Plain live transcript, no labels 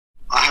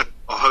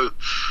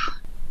hope.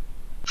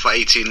 For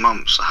 18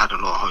 months, I had a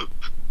lot of hope,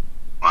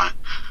 right?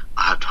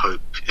 I had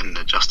hope in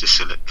the Justice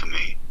Select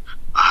Committee.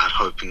 I had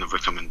hope in the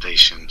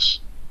recommendations.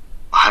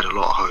 I had a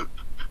lot of hope.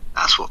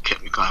 That's what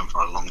kept me going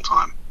for a long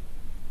time.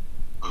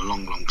 A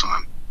long, long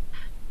time.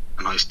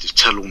 And I used to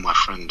tell all my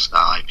friends that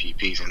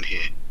IPP's in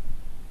here,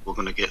 we're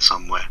going to get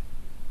somewhere,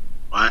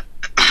 right?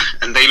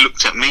 And they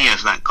looked at me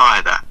as that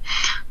guy, that,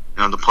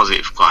 you know, the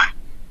positive guy,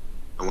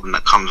 the one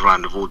that comes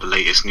around with all the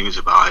latest news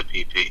about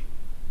IPP.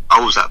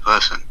 I was that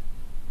person.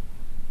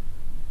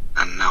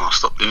 And now I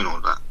stopped doing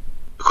all that.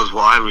 Because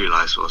what I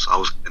realised was I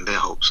was getting their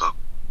hopes up.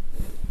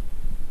 You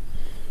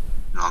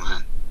know what I'm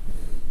saying?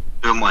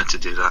 Who am I to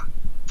do that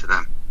to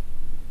them?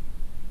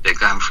 They're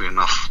going through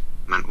enough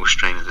mental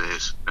strain as it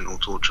is, mental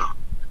torture.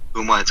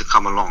 Who am I to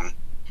come along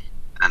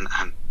and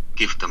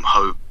give them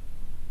hope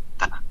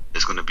that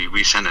there's going to be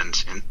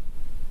resentencing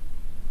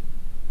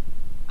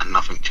and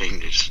nothing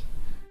changes?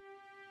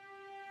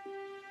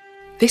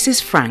 This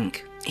is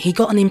Frank. He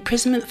got an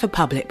imprisonment for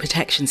public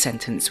protection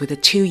sentence with a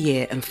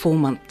 2-year and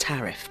 4-month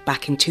tariff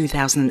back in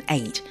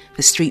 2008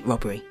 for street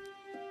robbery.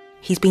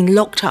 He's been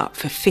locked up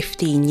for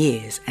 15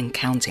 years and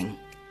counting.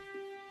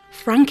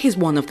 Frank is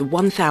one of the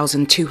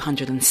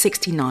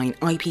 1,269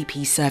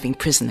 IPP serving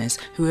prisoners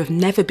who have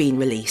never been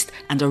released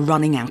and are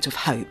running out of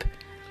hope.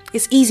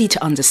 It's easy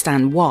to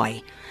understand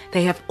why.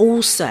 They have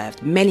all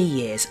served many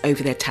years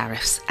over their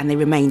tariffs and they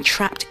remain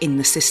trapped in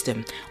the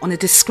system on a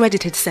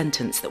discredited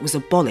sentence that was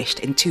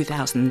abolished in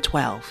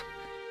 2012.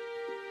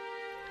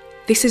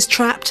 This is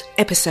Trapped,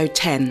 episode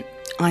 10.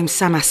 I'm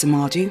Sam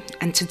Asamoah,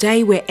 and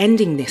today we're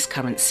ending this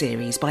current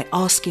series by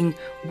asking,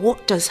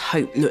 what does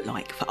hope look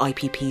like for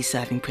IPP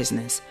serving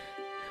prisoners?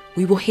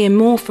 We will hear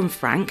more from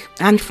Frank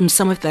and from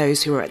some of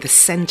those who are at the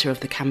centre of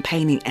the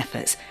campaigning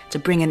efforts to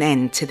bring an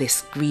end to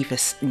this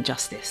grievous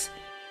injustice.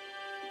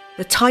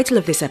 The title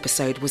of this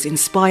episode was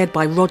inspired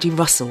by Roddy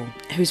Russell,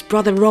 whose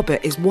brother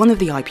Robert is one of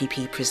the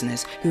IPP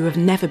prisoners who have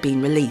never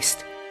been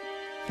released.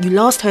 You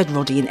last heard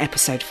Roddy in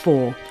episode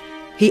 4.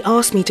 He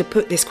asked me to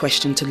put this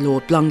question to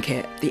Lord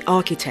Blunkett, the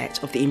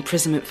architect of the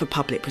imprisonment for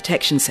public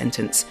protection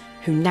sentence,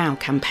 who now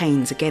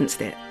campaigns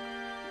against it.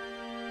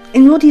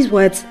 In Roddy's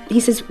words, he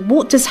says,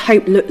 what does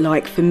hope look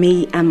like for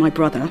me and my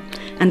brother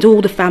and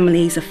all the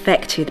families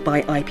affected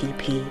by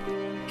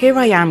IPP? Here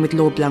I am with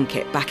Lord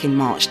Blunkett back in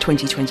March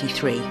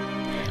 2023.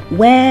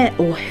 Where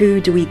or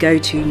who do we go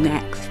to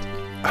next?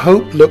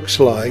 Hope looks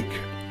like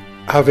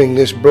having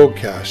this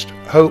broadcast.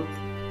 Hope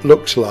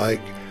looks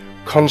like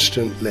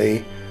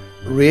constantly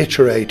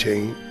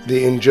reiterating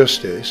the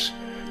injustice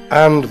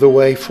and the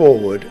way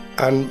forward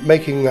and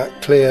making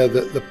that clear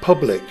that the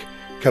public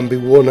can be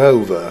won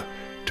over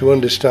to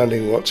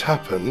understanding what's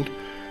happened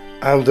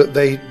and that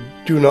they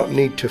do not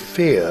need to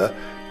fear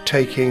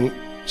taking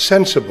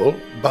sensible,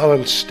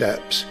 balanced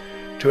steps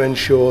to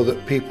ensure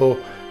that people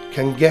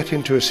can get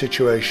into a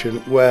situation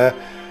where,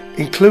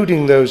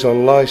 including those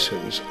on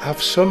licence, have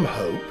some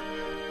hope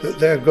that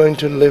they're going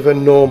to live a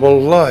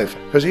normal life.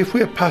 Because if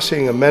we're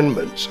passing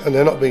amendments and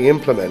they're not being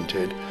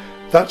implemented,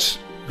 that's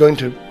going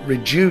to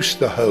reduce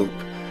the hope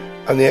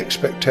and the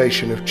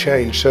expectation of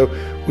change. So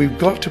we've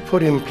got to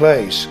put in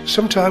place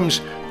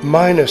sometimes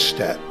minor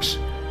steps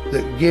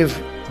that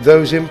give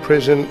those in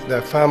prison,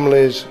 their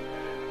families,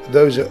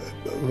 those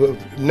who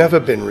have never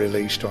been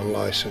released on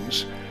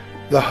licence,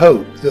 the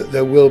hope that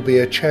there will be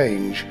a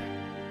change.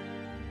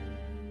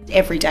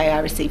 Every day I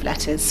receive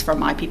letters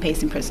from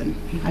IPPs in prison.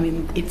 I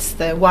mean, it's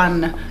the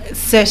one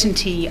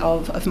certainty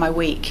of my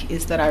week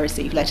is that I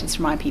receive letters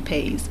from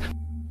IPPs.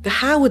 The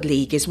Howard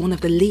League is one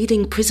of the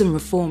leading prison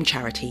reform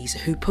charities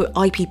who put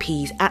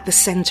IPPs at the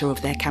centre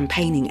of their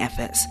campaigning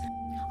efforts.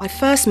 I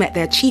first met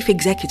their chief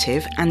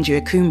executive, Angie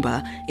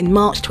Okumba, in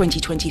March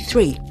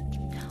 2023.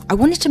 I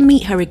wanted to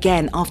meet her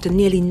again after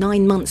nearly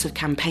 9 months of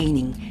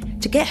campaigning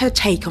to get her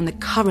take on the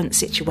current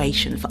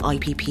situation for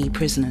IPP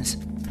prisoners.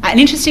 And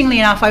interestingly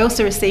enough, I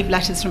also receive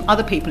letters from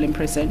other people in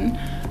prison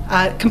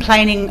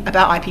complaining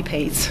about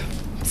IPPs.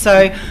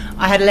 So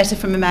I had a letter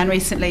from a man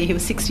recently who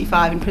was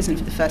 65 in prison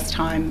for the first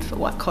time for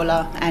white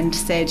collar and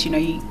said, you know,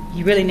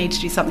 you really need to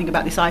do something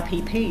about this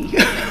IPP.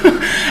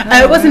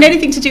 It wasn't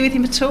anything to do with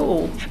him at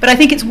all. But I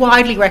think it's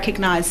widely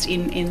recognised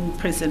in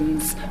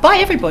prisons by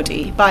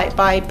everybody,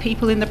 by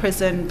people in the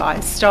prison, by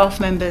staff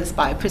members,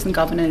 by prison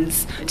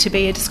governors, to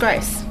be a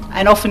disgrace.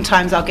 And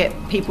oftentimes I'll get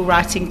people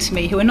writing to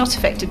me who are not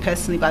affected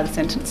personally by the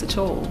sentence at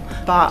all,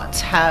 but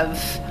have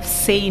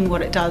seen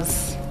what it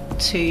does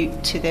to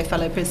their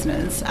fellow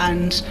prisoners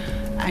and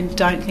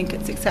don't think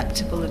it's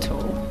acceptable at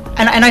all.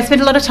 And I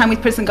spend a lot of time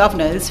with prison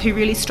governors who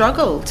really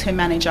struggle to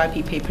manage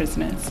IPP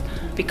prisoners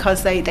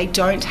because they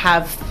don't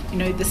have, you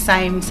know, the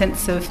same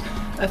sense of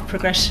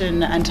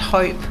progression and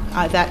hope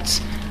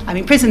that, I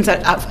mean, prisons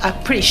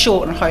are pretty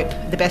short on hope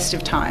at the best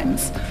of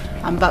times,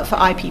 but for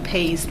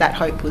IPPs that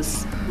hope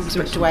was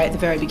ripped away at the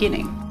very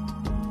beginning.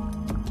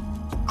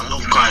 A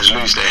lot of guys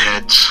lose their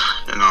heads,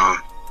 you know,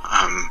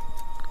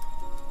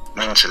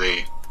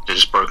 mentally. They're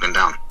just broken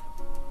down,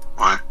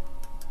 right?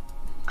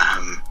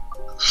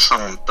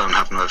 Some don't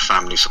have no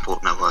family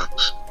support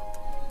networks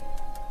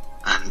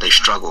and they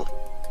struggle,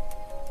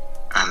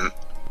 and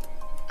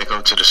they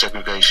go to the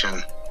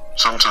segregation.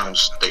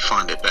 Sometimes they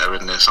find it better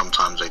in there,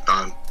 sometimes they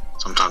don't.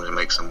 Sometimes it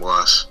makes them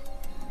worse.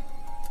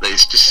 But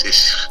it's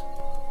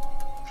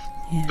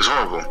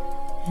horrible.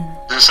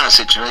 It's a sad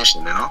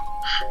situation, you know.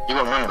 You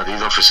got to remember,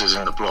 these officers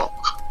in the block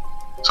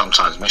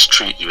sometimes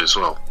mistreat you as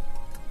well.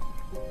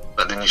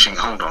 But then you think,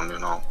 hold on, you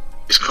know,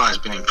 this guy's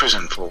been in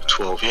prison for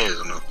 12 years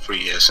on a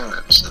 3-year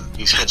sentence, and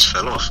his head's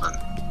fell off, and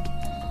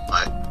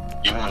like,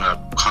 you want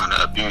to kind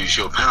of abuse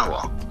your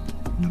power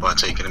by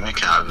taking the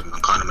mick out of him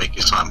and kind of make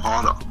his time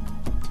harder.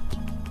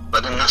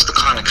 But then that's the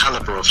kind of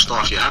calibre of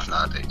staff you have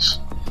nowadays.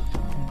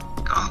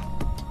 You know?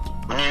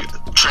 When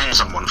you train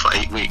someone for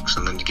 8 weeks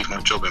and then you give them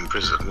a job in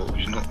prison, well,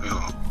 you're not, you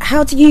know.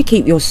 How do you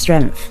keep your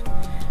strength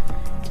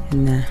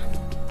in there?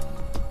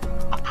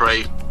 I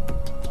pray,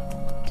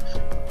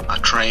 I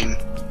train,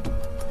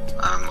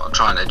 I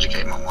try and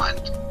educate my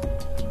mind,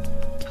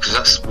 because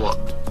that's what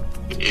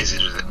it is,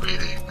 isn't it,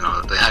 really? You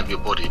know, they have your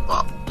body,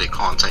 but they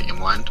can't take your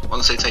mind.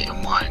 Once they take your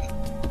mind,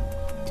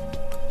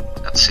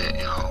 that's it,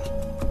 you know,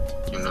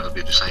 you'll never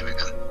be the same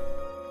again.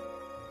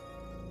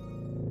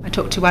 I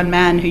talked to one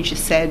man who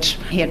just said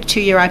he had a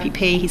 2-year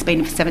IPP, he's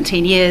been for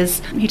 17 years.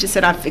 He just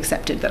said, I've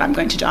accepted that I'm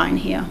going to die in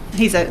here.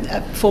 He's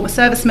a former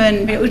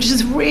serviceman. It was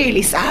just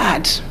really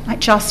sad, like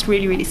just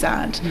really, really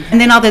sad. And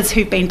then others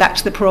who've been back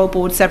to the parole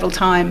board several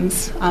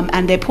times,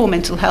 and their poor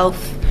mental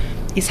health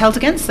is held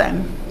against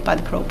them by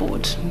the parole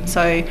board.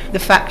 So the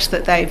fact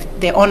that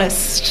they're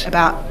honest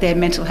about their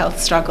mental health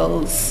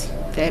struggles,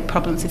 their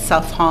problems with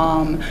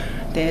self-harm,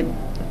 their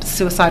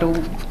suicidal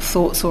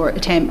thoughts or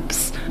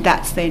attempts,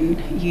 that's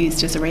then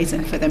used as a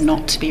reason for them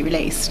not to be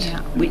released,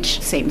 which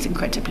seems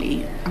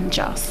incredibly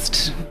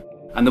unjust.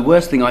 And the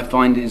worst thing I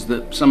find is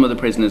that some of the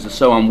prisoners are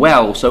so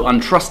unwell, so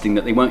untrusting,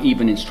 that they won't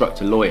even instruct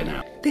a lawyer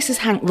now. This is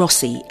Hank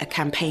Rossi, a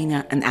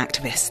campaigner and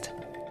activist.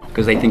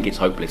 Because they think it's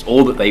hopeless,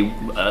 or that they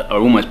are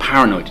almost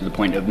paranoid to the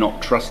point of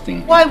not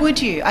trusting. Why would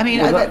you? I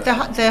mean, I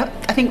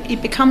think it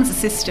becomes a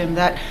system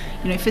that,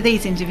 you know, for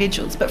these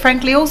individuals, but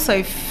frankly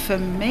also for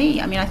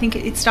me, I mean, I think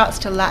it starts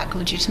to lack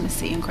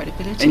legitimacy and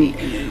credibility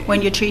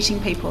when you're treating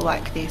people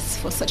like this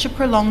for such a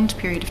prolonged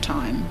period of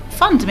time.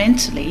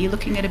 Fundamentally, you're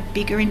looking at a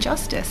bigger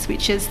injustice,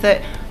 which is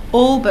that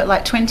all but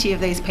like 20 of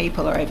these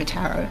people are over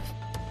tariff.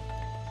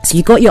 So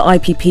you got your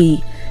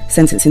IPP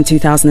sentence in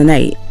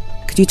 2008.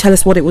 Could you tell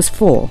us what it was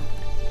for?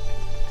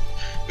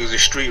 It was a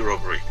street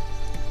robbery.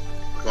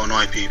 I got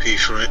an IPP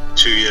for it,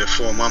 2 years,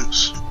 4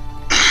 months,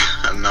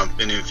 and I've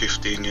been in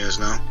 15 years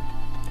now.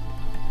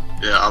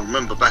 Yeah, I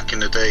remember back in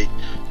the day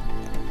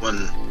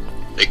when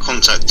they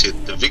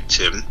contacted the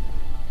victim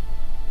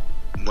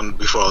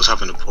before I was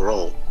having a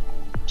parole,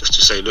 just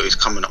to say, look, he's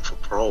coming up for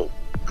parole.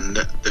 And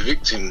the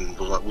victim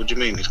was like, what do you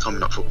mean he's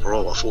coming up for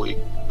parole? I thought he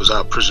was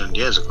out of prison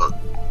years ago.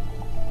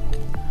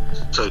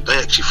 So they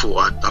actually thought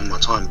I'd done my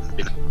time.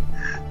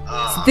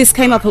 So this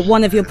came up at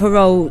one of your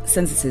parole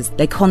sentences.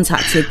 They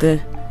contacted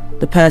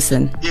the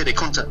person. Yeah, they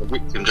contacted the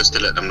victim just to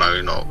let them know,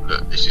 you know,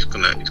 that he's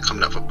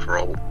coming up for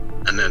parole,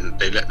 and then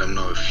they let them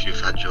know if you've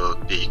had your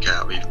DEC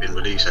out, you've been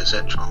released,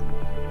 etc.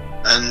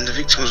 And the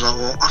victim was like,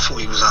 well, I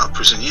thought he was out of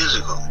prison years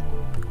ago.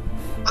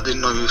 I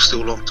didn't know he was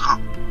still locked up.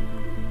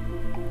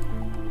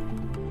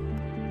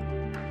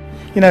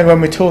 You know, when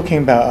we're talking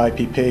about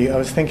IPP, I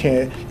was thinking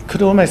it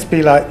could almost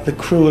be like the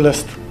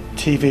cruelest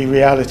TV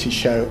reality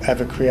show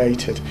ever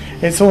created.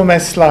 It's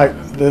almost like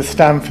the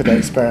Stanford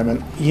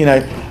experiment. You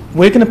know,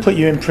 we're going to put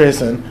you in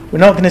prison, we're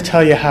not going to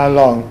tell you how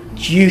long.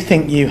 Do you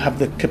think you have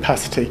the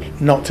capacity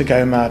not to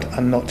go mad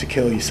and not to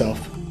kill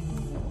yourself?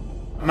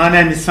 My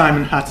name is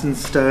Simon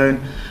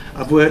Hatton-Stone.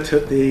 I've worked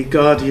at the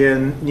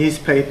Guardian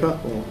newspaper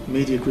or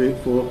media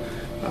group for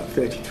about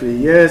 33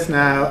 years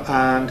now,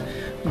 and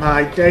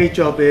my day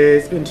job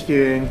is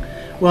interviewing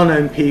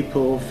well-known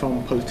people,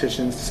 from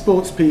politicians to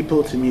sports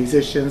people to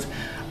musicians.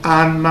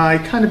 And my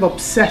kind of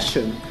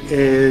obsession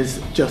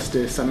is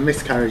justice and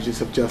miscarriages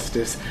of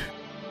justice.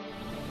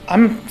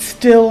 I'm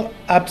still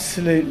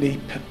absolutely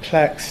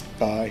perplexed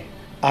by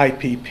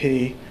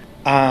IPP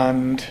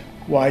and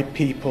why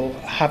people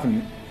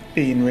haven't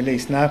been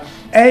released. Now,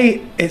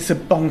 it's a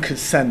bonkers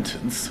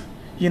sentence.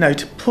 You know,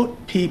 to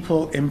put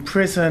people in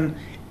prison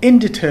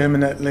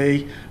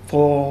indeterminately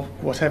for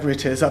whatever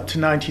it is, up to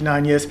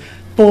 99 years,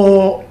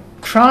 for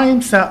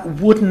crimes that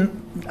wouldn't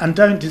and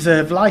don't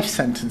deserve life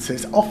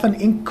sentences, often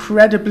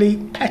incredibly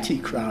petty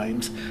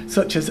crimes,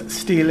 such as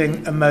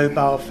stealing a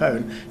mobile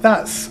phone.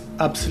 That's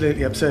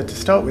absolutely absurd to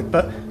start with,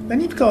 but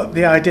then you've got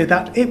the idea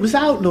that it was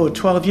outlawed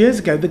 12 years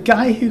ago. The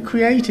guy who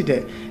created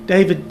it,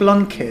 David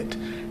Blunkett,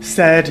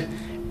 said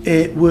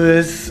it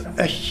was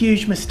a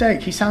huge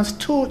mistake. He sounds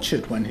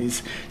tortured when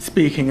he's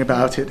speaking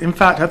about it. In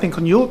fact, I think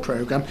on your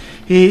programme,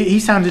 he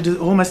sounded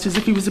almost as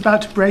if he was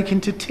about to break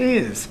into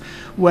tears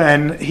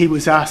when he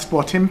was asked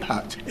what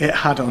impact it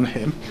had on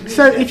him.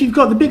 So if you've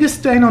got the biggest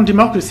stain on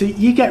democracy,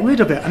 you get rid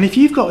of it. And if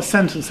you've got a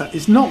sentence that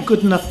is not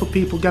good enough for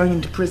people going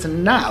into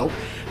prison now,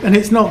 And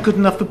it's not good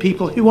enough for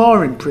people who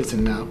are in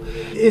prison now.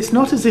 It's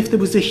not as if there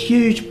was a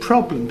huge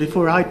problem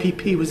before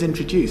IPP was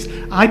introduced.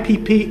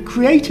 IPP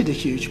created a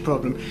huge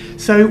problem.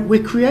 So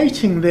we're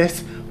creating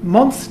this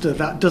monster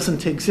that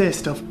doesn't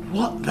exist of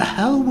what the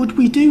hell would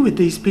we do with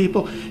these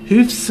people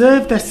who've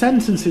served their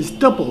sentences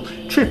double,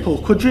 triple,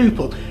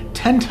 quadruple,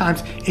 10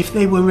 times if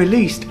they were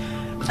released.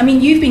 I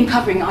mean, you've been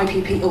covering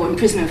IPP or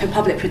imprisonment for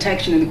public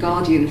protection in The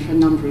Guardian for a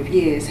number of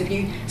years. Have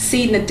you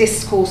seen the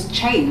discourse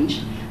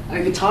change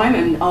over time,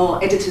 and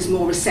are editors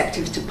more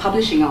receptive to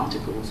publishing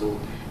articles or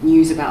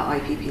news about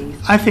IPPs?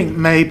 I think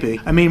maybe.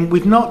 I mean,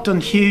 we've not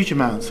done huge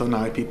amounts on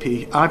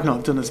IPP. I've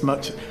not done as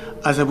much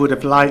as I would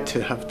have liked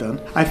to have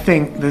done. I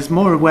think there's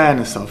more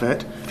awareness of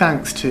it,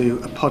 thanks to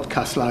a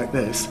podcast like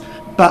this.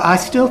 But I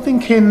still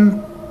think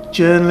in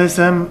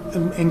journalism,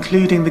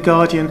 including The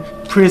Guardian,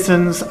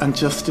 prisons and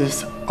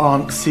justice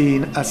aren't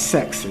seen as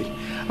sexy.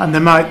 And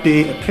there might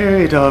be a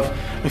period of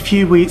a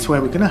few weeks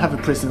where we're going to have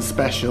a prison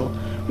special,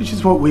 which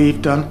is what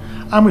we've done,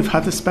 and we've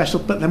had a special,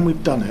 but then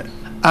we've done it.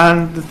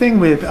 And the thing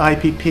with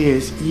IPP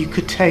is you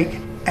could take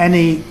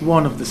any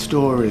one of the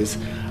stories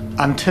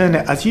and turn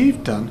it, as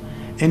you've done,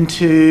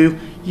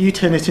 you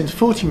turn it into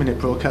 40-minute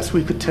broadcasts,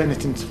 we could turn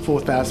it into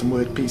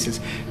 4,000-word pieces,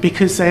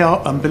 because they are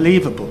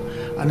unbelievable.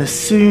 And as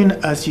soon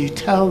as you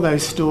tell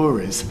those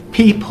stories,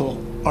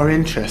 people are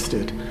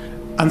interested.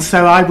 And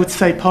so I would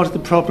say part of the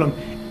problem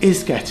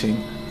is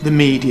getting the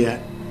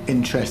media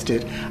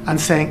interested and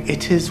saying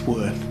it is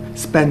worth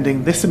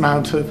spending this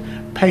amount of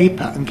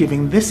paper and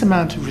giving this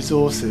amount of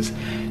resources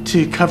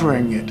to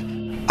covering it.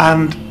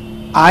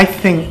 And I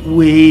think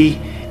we,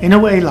 in a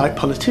way like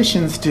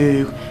politicians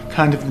do,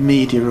 kind of the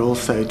media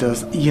also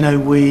does,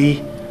 we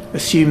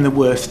assume the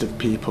worst of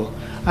people.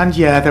 And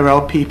yeah, there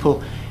are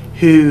people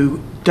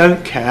who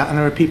don't care and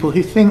there are people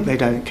who think they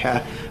don't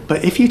care.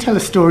 But if you tell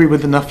a story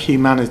with enough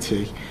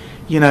humanity,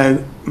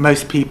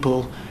 most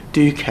people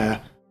do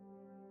care.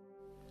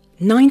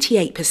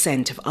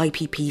 98% of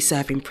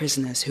IPP-serving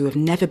prisoners who have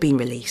never been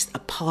released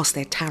are past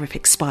their tariff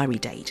expiry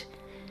date.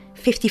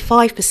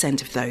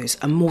 55% of those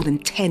are more than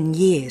 10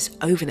 years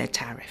over their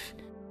tariff.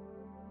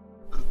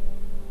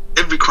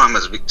 Every crime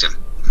has a victim,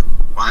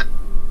 right?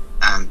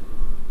 And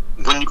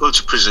when you go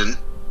to prison,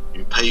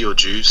 you pay your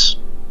dues,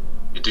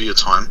 you do your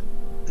time,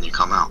 and you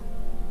come out,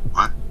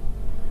 right?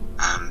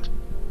 And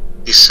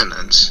this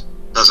sentence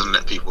doesn't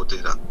let people do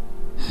that,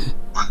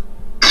 right?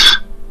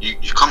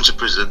 You come to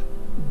prison,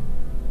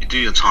 you do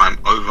your time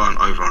over and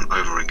over and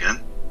over again.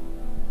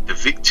 The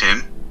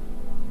victim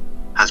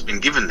has been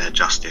given their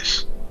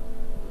justice.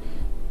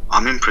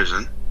 I'm in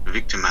prison, the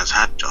victim has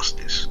had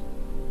justice.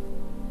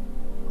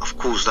 I've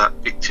caused that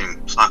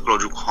victim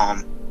psychological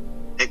harm,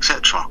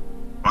 etc.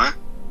 Right?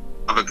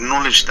 I've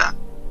acknowledged that.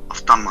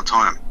 I've done my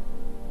time.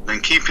 Then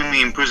keeping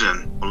me in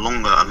prison for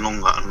longer and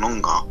longer and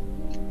longer,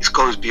 this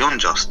goes beyond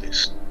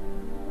justice.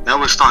 Now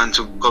we're starting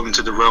to go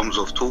into the realms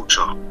of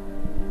torture.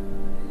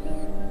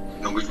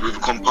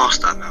 We've gone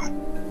past that now.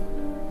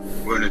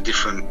 We're in a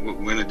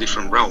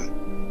different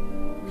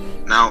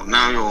realm.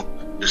 Now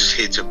you're just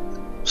here to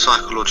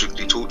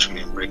psychologically torture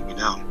me and break me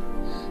down.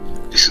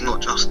 This is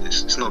not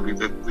justice. It's not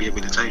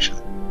rehabilitation.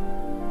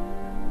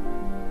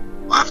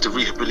 I have to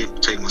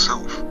rehabilitate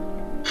myself.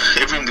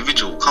 Every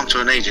individual come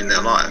to an age in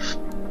their life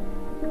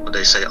where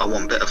they say, I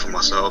want better for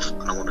myself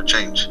and I want to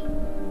change.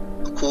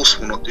 The course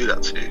will not do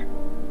that for you.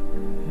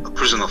 A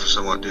prison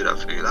officer won't do that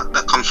for you.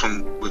 That comes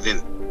from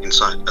within,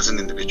 inside, as an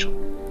individual.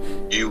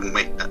 You will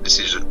make that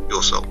decision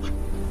yourself.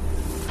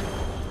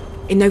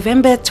 In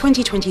November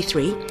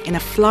 2023, in a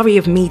flurry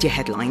of media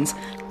headlines,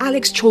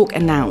 Alex Chalk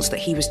announced that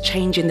he was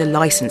changing the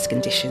licence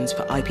conditions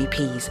for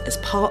IPPs as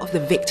part of the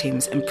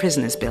Victims and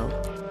Prisoners Bill.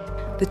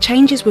 The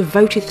changes were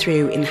voted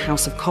through in the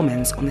House of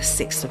Commons on the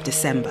 6th of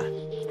December.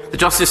 The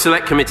Justice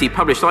Select Committee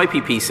published their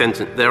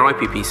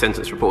IPP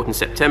sentence report in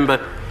September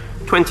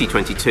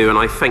 2022, and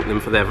I thank them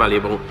for their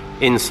valuable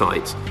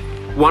insights.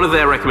 One of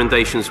their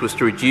recommendations was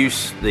to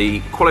reduce the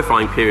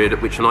qualifying period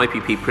at which an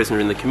IPP prisoner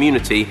in the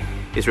community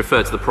is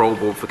referred to the parole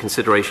board for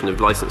consideration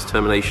of licence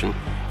termination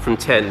from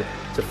 10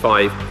 to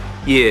 5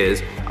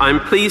 years. I'm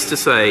pleased to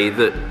say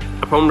that,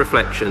 upon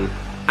reflection,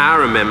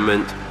 our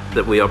amendment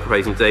that we are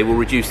proposing today will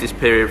reduce this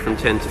period from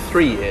 10 to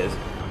 3 years,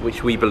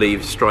 which we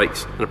believe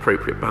strikes an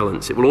appropriate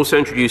balance. It will also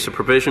introduce a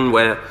provision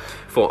where,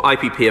 for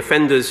IPP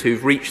offenders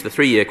who've reached the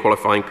 3-year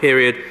qualifying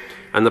period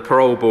and the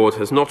parole board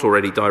has not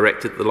already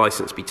directed that the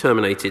licence be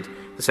terminated,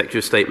 the Secretary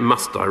of State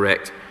must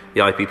direct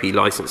the IPP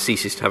licence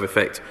ceases to have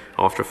effect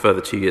after a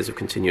further 2 years of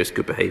continuous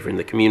good behaviour in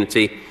the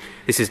community.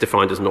 This is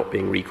defined as not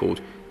being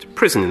recalled to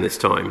prison in this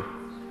time.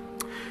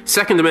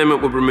 Second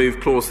Amendment would remove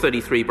clause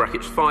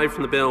 33(5)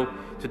 from the bill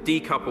to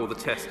decouple the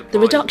test. The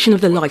reduction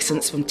of the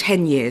licence from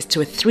 10 years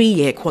to a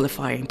 3-year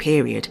qualifying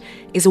period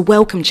is a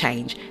welcome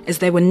change, as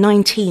there were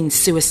 19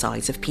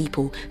 suicides of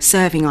people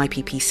serving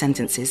IPP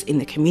sentences in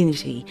the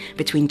community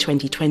between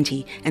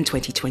 2020 and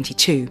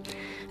 2022.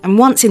 And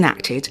once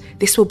enacted,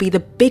 this will be the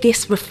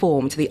biggest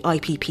reform to the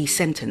IPP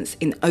sentence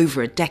in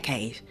over a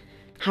decade.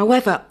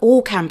 However,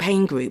 all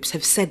campaign groups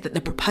have said that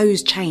the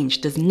proposed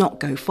change does not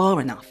go far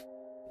enough.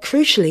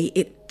 Crucially,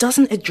 it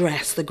doesn't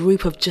address the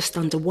group of just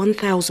under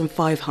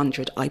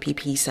 1,500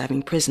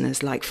 IPP-serving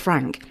prisoners like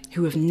Frank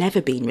who have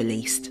never been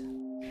released.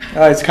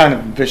 It's kind of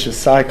a vicious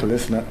cycle,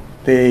 isn't it?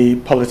 The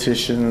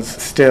politicians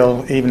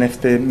still, even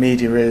if the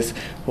media is,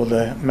 or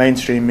the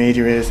mainstream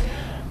media is,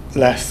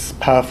 less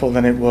powerful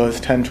than it was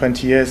 10,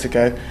 20 years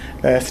ago,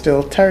 they're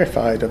still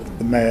terrified of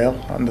the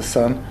Mail and the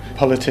Sun.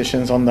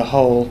 Politicians on the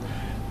whole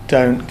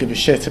don't give a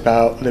shit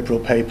about liberal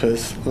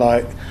papers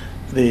like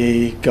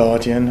the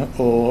Guardian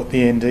or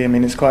the Indie. I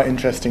mean, it's quite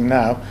interesting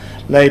now.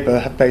 Labour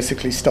have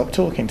basically stopped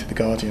talking to the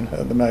Guardian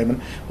at the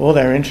moment. All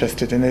they're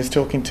interested in is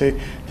talking to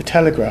the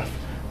Telegraph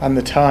and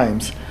the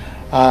Times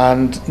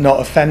and not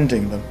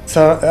offending them.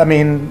 So, I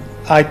mean,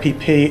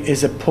 IPP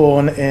is a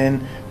pawn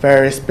in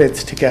various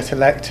bids to get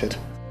elected.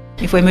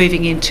 If we're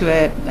moving into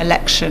an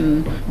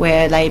election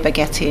where Labour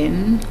get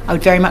in, I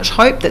would very much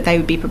hope that they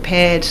would be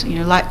prepared,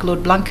 like Lord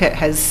Blunkett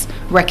has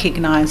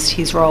recognised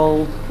his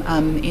role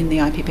in the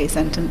IPP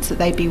sentence, that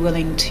they'd be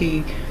willing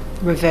to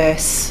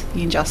reverse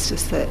the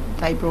injustice that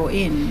they brought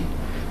in.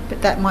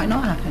 But that might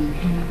not happen.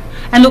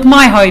 And look,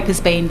 my hope has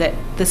been that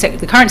the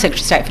current Secretary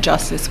of State for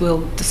Justice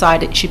will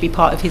decide it should be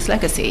part of his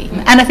legacy.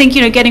 And I think,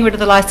 getting rid of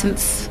the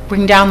licence,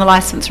 bringing down the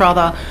licence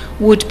rather,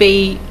 would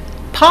be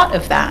part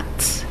of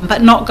that,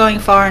 but not going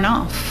far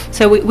enough.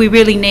 So we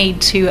really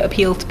need to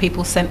appeal to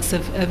people's sense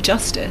of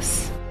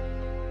justice.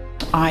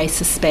 I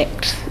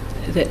suspect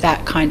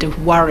that kind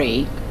of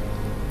worry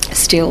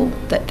still,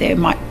 that there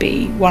might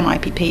be one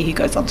IPP who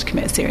goes on to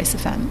commit a serious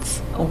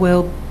offence,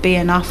 will be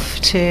enough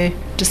to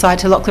decide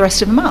to lock the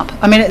rest of them up.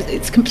 I mean,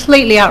 it's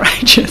completely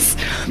outrageous,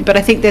 but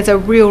I think there's a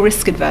real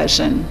risk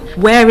aversion.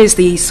 Where is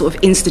the sort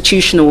of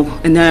institutional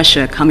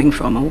inertia coming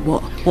from, or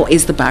what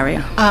is the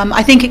barrier?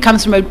 I think it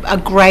comes from a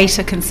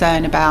greater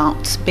concern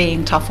about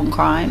being tough on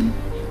crime,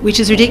 which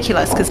is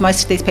ridiculous because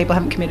most of these people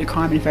haven't committed a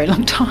crime in a very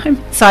long time.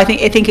 So I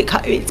think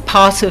it's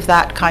part of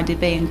that kind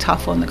of being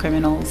tough on the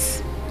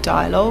criminals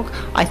dialogue.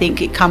 I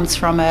think it comes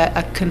from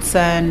a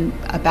concern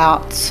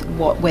about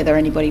whether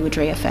anybody would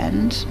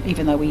reoffend,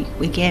 even though we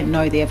again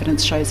know the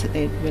evidence shows that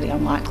they're really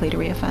unlikely to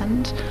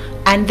reoffend.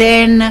 And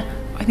then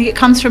I think it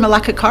comes from a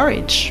lack of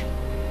courage,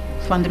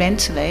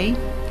 fundamentally,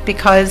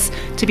 because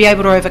to be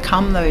able to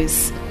overcome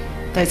those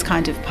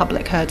kind of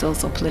public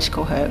hurdles or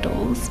political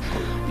hurdles,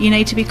 you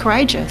need to be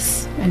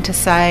courageous and to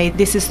say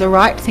this is the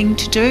right thing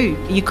to do.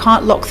 You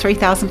can't lock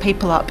 3,000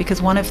 people up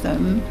because one of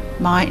them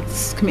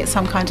might commit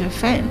some kind of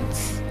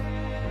offence.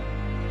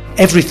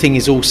 Everything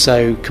is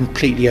also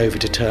completely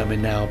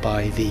overdetermined now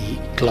by the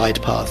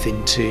glide path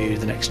into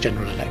the next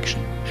general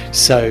election.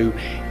 So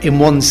in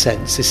one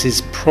sense, this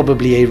is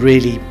probably a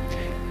really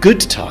good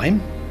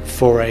time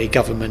for a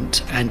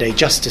government and a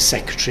Justice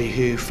Secretary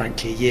who,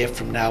 frankly, a year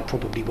from now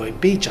probably won't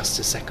be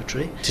Justice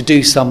Secretary, to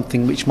do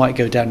something which might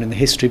go down in the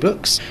history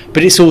books.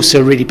 But it's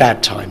also a really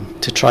bad time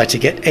to try to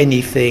get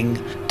anything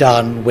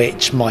done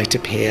which might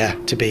appear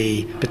to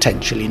be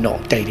potentially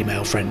not Daily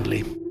Mail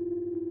friendly.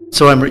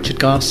 So I'm Richard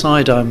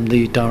Garside, I'm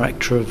the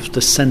Director of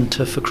the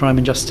Centre for Crime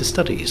and Justice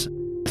Studies.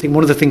 I think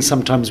one of the things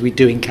sometimes we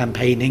do in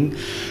campaigning,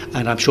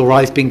 and I'm sure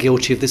I've been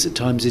guilty of this at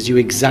times, is you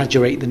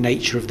exaggerate the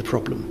nature of the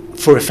problem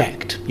for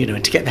effect,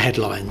 and to get the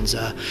headlines.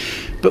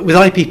 But with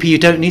IPP you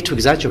don't need to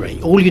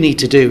exaggerate. All you need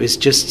to do is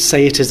just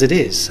say it as it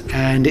is.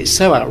 And it's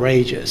so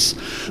outrageous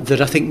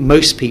that I think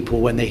most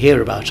people, when they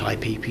hear about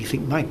IPP,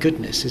 think, my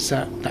goodness,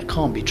 that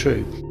can't be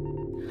true.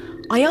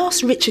 I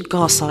asked Richard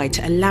Garside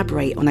to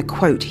elaborate on a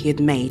quote he had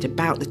made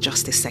about the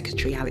Justice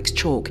Secretary, Alex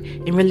Chalk,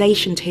 in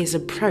relation to his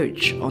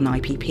approach on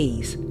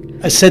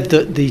IPPs. I said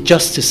that the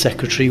Justice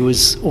Secretary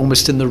was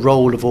almost in the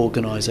role of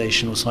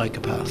organisational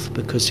psychopath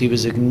because he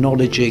was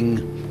acknowledging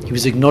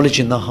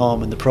the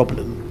harm and the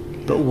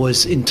problem, but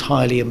was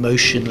entirely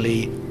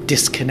emotionally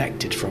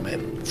disconnected from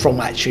it, from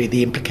actually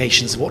the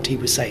implications of what he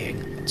was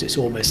saying. So it's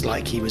almost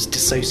like he was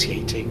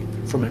dissociating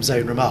from his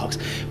own remarks.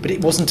 But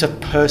it wasn't a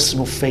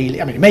personal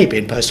failing. I mean, it may have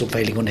been personal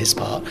failing on his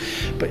part,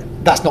 but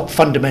that's not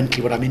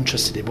fundamentally what I'm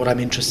interested in. What I'm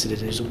interested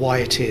in is why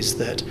it is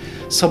that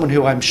someone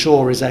who I'm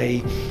sure is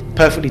a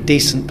perfectly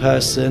decent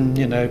person,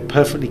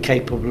 perfectly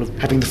capable of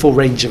having the full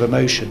range of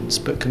emotions,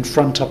 but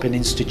confront up an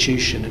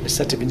institution and a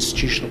set of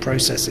institutional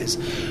processes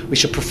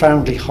which are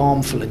profoundly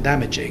harmful and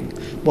damaging,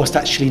 whilst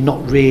actually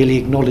not really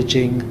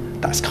acknowledging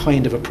that's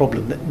kind of a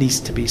problem that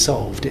needs to be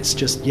solved. It's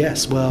just,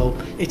 yes, well,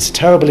 it's a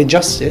terrible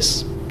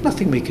injustice.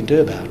 Nothing we can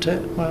do about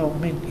it. Well, I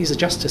mean, he's a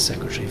Justice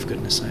Secretary, for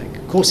goodness sake.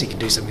 Of course he can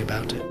do something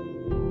about it.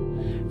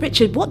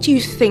 Richard, what do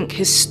you think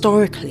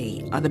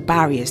historically are the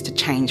barriers to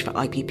change for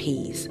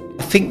IPPs?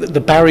 I think that the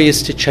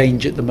barriers to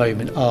change at the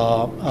moment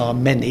are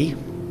many,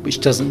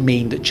 which doesn't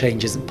mean that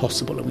change isn't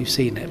possible, and we've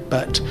seen it.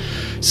 But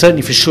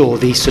certainly for sure,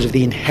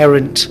 the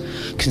inherent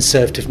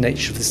conservative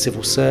nature of the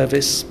civil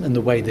service and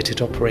the way that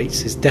it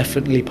operates is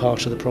definitely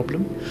part of the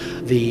problem.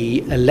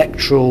 The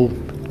electoral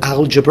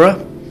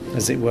algebra,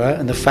 as it were,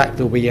 and the fact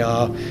that we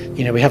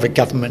have a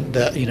government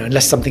that,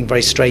 unless something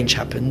very strange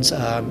happens,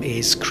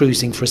 is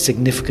cruising for a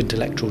significant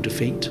electoral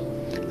defeat.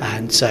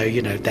 And so,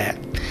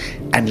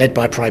 and led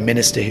by a Prime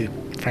Minister who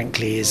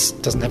frankly,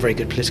 doesn't have very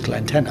good political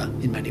antenna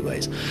in many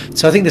ways.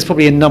 So I think there's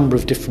probably a number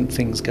of different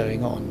things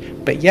going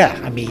on. But yeah,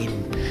 I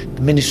mean,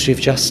 the Ministry of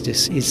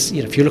Justice is,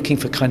 if you're looking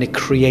for kind of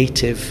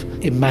creative,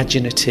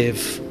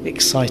 imaginative,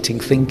 exciting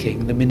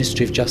thinking, the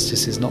Ministry of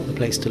Justice is not the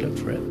place to look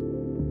for it.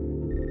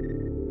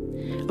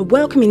 A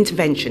welcome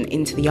intervention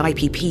into the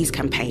IPP's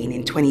campaign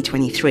in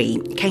 2023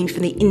 came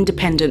from the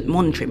Independent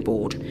Monitoring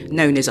Board,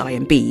 known as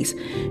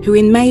IMBs, who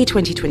in May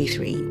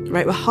 2023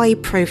 wrote a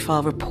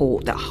high-profile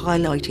report that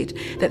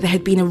highlighted that there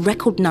had been a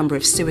record number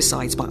of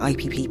suicides by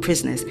IPP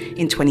prisoners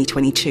in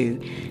 2022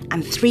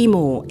 and 3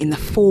 more in the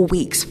 4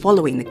 weeks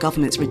following the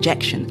government's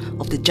rejection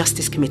of the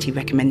Justice Committee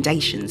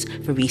recommendations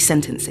for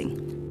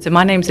resentencing. So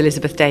my name's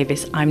Elizabeth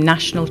Davis. I'm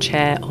National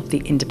Chair of the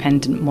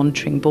Independent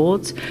Monitoring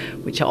Boards,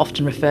 which are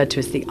often referred to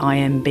as the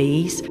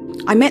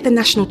IMBs. I met the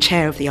National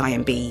Chair of the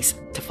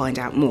IMBs to find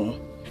out more.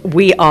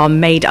 We are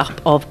made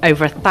up of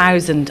over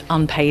 1,000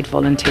 unpaid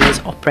volunteers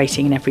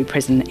operating in every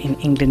prison in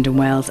England and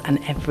Wales and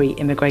every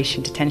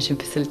immigration detention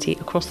facility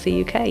across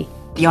the UK.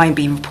 The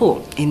IMB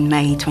report in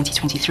May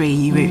 2023,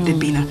 you wrote there'd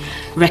been a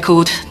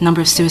record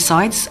number of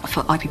suicides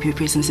for IPP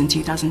prisoners in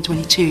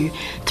 2022,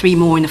 3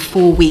 more in the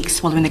 4 weeks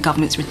following the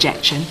government's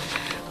rejection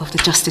of the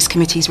Justice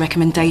Committee's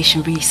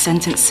recommendation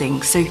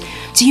resentencing. So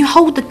do you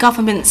hold the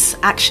government's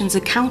actions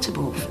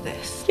accountable for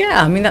this?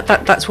 Yeah, I mean,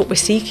 that's what we're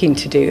seeking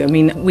to do. I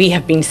mean, we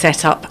have been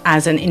set up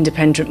as an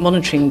independent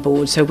monitoring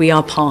board, so we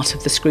are part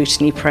of the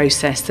scrutiny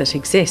process that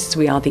exists.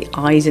 We are the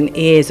eyes and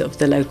ears of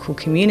the local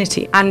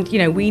community. And,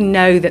 we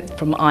know that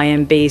from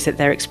IMBs that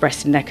they're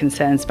expressing their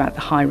concerns about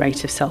the high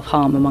rate of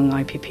self-harm among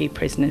IPP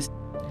prisoners.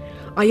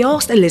 I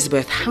asked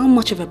Elizabeth how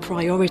much of a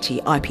priority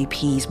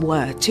IPPs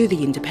were to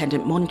the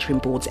Independent Monitoring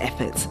Board's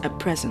efforts at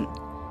present.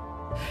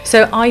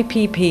 So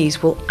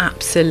IPPs will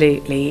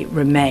absolutely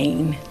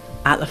remain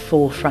at the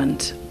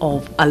forefront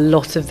of a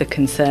lot of the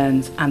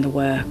concerns and the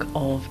work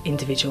of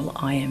individual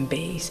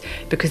IMBs,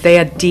 because they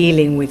are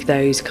dealing with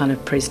those kind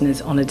of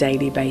prisoners on a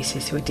daily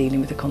basis who are dealing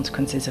with the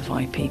consequences of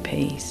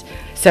IPPs.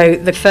 So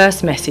the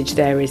first message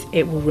there is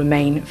it will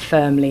remain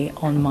firmly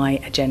on my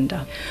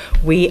agenda.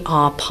 We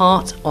are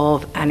part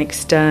of an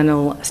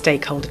external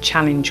stakeholder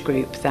challenge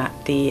group that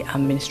the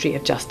Ministry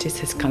of Justice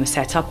has kind of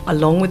set up,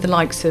 along with the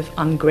likes of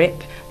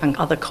UNGRIP and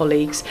other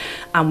colleagues,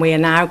 and we are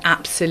now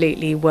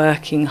absolutely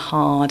working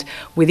hard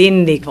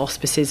within the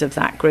auspices of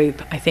that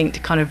group, I think, to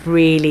kind of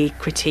really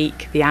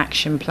critique the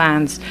action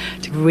plans,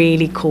 to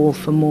really call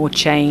for more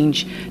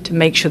change, to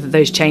make sure that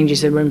those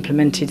changes are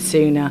implemented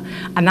sooner,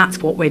 and that's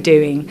what we're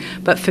doing.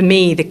 But for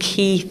me, the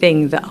key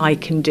thing that I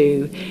can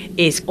do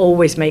is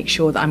always make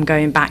sure that I'm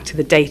going back to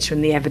the data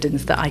and the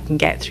evidence that I can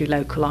get through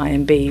local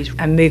IMBs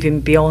and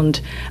moving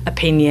beyond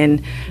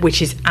opinion,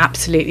 which is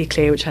absolutely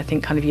clear, which I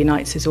think kind of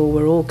unites us all.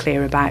 We're all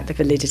clear about the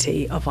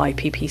validity of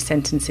IPP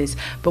sentences,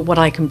 but what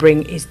I can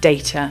bring is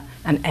data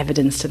and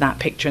evidence to that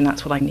picture, and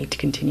that's what I need to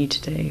continue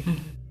to do.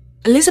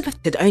 Elizabeth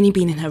had only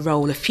been in her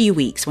role a few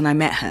weeks when I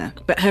met her,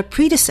 but her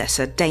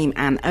predecessor, Dame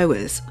Anne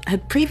Owers,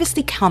 had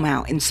previously come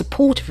out in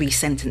support of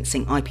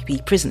resentencing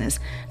IPP prisoners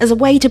as a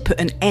way to put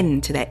an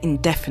end to their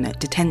indefinite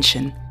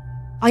detention.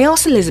 I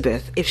asked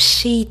Elizabeth if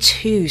she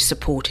too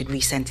supported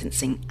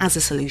resentencing as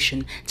a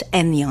solution to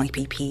end the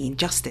IPP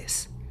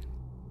injustice.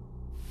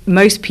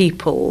 Most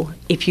people,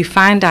 if you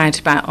found out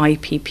about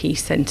IPP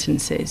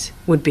sentences,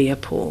 would be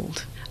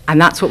appalled. And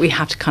that's what we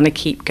have to kind of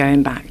keep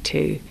going back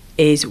to,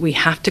 is we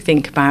have to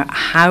think about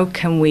how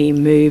can we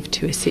move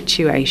to a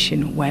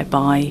situation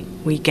whereby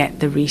we get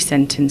the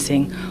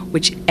resentencing,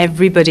 which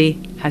everybody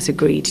has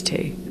agreed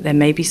to. There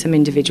may be some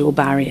individual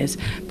barriers,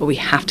 but we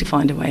have to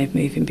find a way of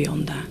moving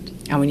beyond that.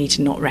 And we need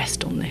to not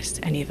rest on this,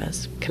 any of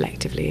us,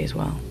 collectively as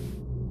well.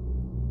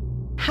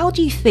 How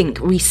do you think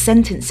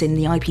resentencing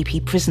the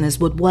IPP prisoners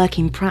would work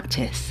in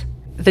practice?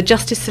 The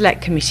Justice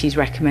Select Committee's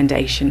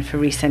recommendation for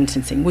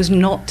resentencing was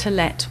not to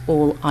let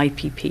all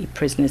IPP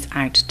prisoners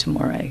out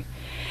tomorrow.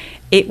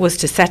 It was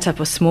to set up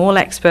a small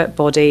expert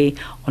body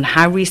on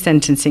how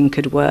resentencing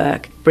could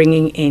work,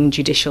 bringing in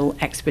judicial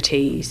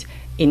expertise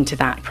into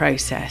that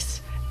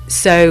process.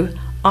 So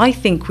I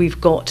think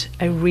we've got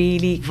a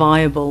really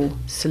viable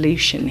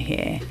solution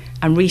here,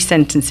 and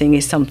resentencing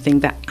is something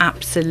that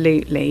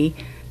absolutely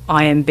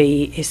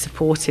IMB is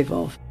supportive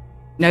of.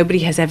 Nobody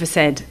has ever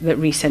said that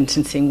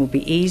resentencing will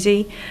be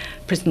easy.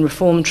 Prison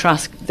Reform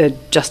Trust, the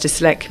Justice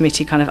Select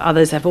Committee, kind of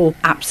others have all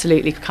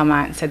absolutely come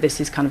out and said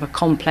this is kind of a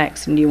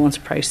complex and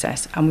nuanced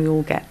process, and we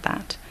all get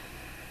that.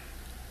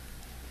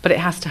 But it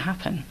has to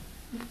happen.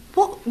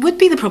 What would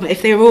be the problem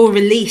if they were all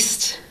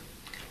released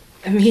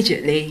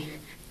immediately?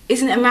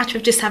 Isn't it a matter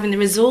of just having the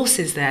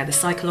resources there, the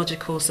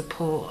psychological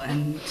support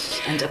and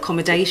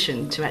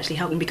accommodation to actually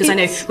help them? Because I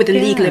know with the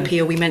legal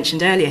appeal we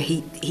mentioned earlier,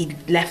 he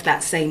left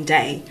that same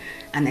day,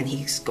 and then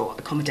he's got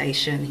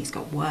accommodation, he's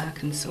got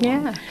work and so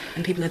on.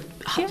 And people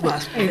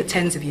have, for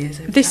tens of years.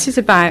 This is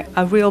about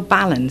a real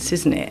balance,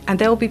 isn't it? And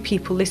there'll be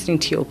people listening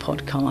to your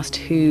podcast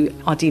who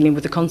are dealing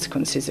with the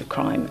consequences of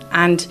crime.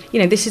 And,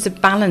 this is a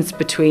balance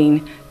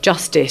between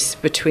justice,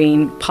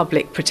 between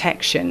public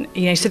protection.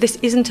 So this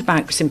isn't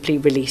about simply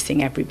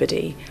releasing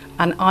everybody.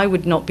 And I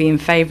would not be in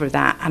favour of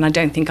that, and I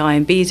don't think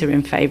IMBs are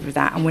in favour of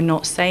that, and we're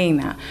not saying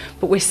that.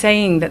 But we're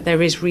saying that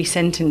there is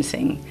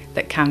resentencing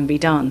that can be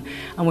done.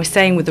 And we're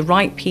saying with the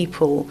right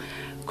people,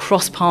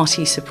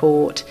 cross-party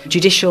support,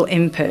 judicial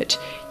input,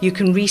 you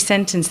can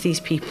resentence these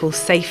people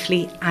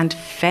safely and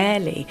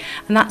fairly.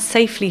 And that's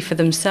safely for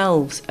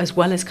themselves as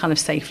well as kind of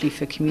safely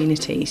for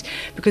communities.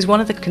 Because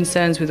one of the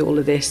concerns with all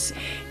of this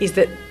is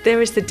that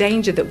there is the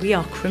danger that we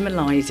are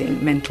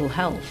criminalising mental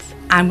health.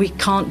 And we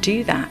can't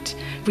do that.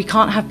 We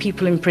can't have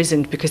people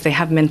imprisoned because they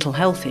have mental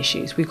health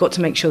issues. We've got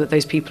to make sure that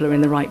those people are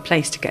in the right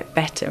place to get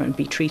better and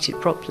be treated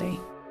properly.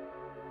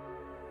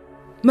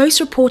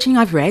 Most reporting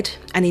I've read,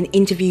 and in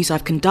interviews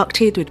I've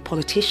conducted with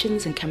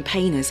politicians and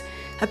campaigners,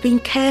 have been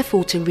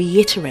careful to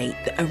reiterate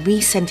that a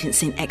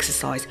resentencing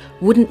exercise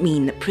wouldn't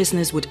mean that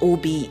prisoners would all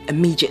be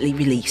immediately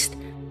released.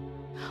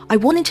 I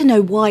wanted to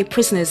know why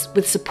prisoners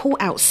with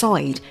support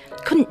outside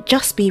couldn't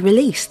just be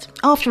released.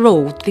 After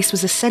all, this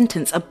was a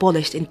sentence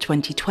abolished in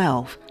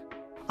 2012.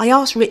 I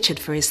asked Richard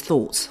for his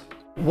thoughts.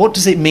 What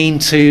does it mean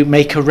to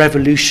make a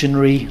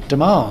revolutionary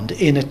demand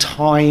in a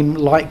time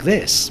like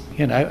this?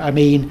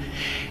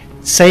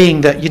 Saying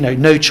that,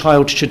 no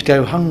child should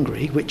go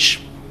hungry, which,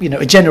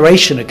 a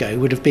generation ago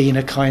would have been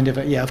a kind of,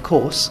 of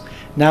course,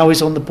 now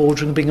is on the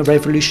border of being a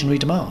revolutionary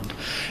demand.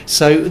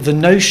 So the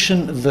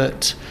notion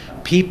that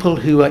people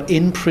who are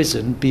in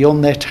prison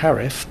beyond their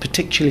tariff,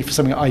 particularly for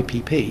something like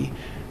IPP,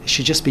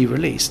 should just be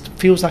released,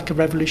 feels like a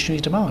revolutionary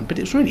demand. But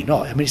it's really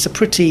not. It's a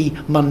pretty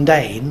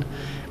mundane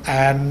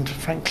and,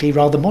 frankly,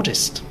 rather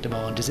modest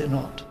demand, is it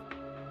not?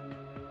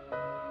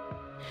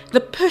 The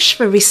push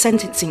for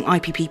resentencing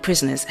IPP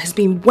prisoners has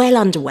been well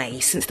underway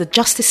since the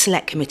Justice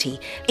Select Committee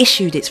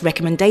issued its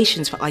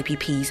recommendations for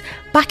IPPs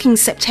back in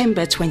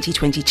September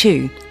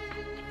 2022.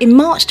 In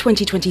March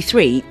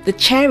 2023, the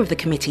chair of the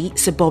committee,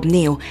 Sir Bob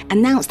Neill,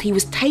 announced he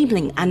was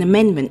tabling an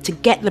amendment to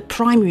get the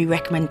primary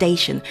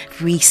recommendation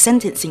for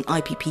resentencing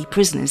IPP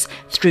prisoners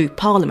through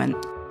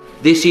Parliament.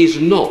 This is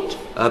not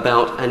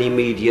about an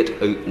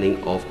immediate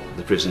opening of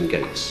the prison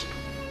gates.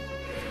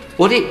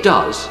 What it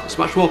does, it's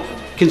much more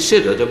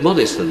considered and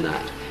modest than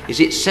that, is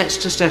it sets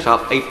to set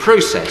up a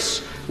process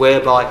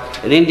whereby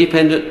an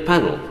independent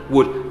panel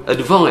would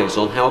advise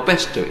on how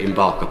best to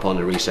embark upon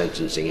a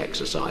resentencing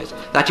exercise.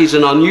 That is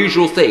an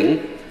unusual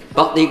thing,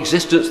 but the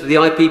existence of the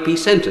IPP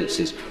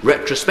sentences,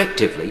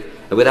 retrospectively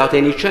and without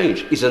any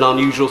change, is an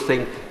unusual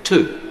thing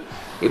too.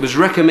 It was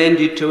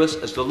recommended to us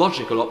as the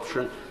logical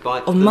option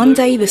by... On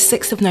Monday, the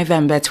 6th of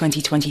November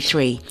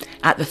 2023,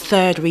 at the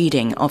third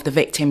reading of the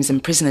Victims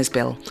and Prisoners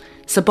Bill,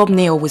 Sir Bob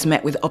Neill was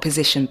met with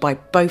opposition by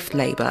both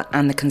Labour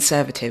and the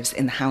Conservatives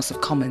in the House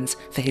of Commons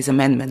for his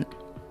amendment.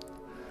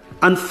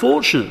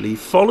 Unfortunately,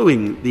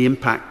 following the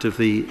impact of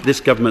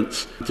this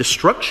government's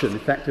destruction,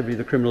 effectively, of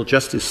the criminal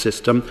justice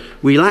system,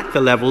 we lack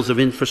the levels of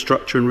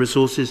infrastructure and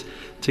resources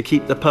to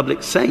keep the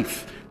public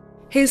safe.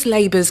 Here's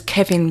Labour's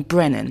Kevin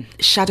Brennan,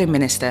 Shadow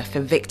Minister for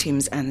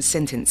Victims and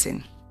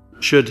Sentencing.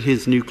 Should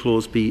his new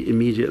clause be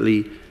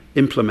immediately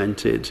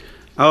implemented,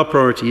 our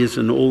priority is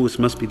and always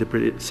must be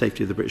the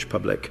safety of the British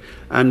public.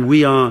 And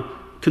we are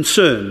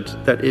concerned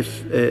that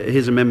if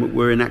his amendment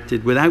were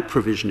enacted without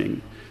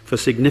provisioning for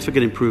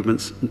significant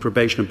improvements in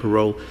probation and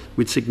parole,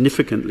 would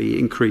significantly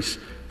increase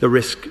the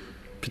risk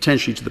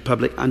potentially to the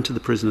public and to the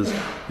prisoners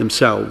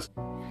themselves.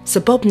 Sir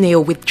Bob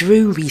Neill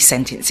withdrew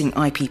resentencing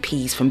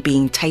IPPs from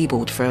being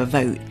tabled for a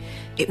vote.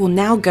 It will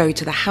now go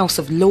to the House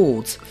of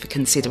Lords for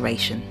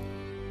consideration.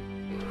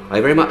 I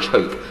very much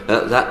hope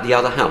that the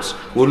other House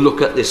will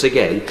look at this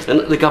again and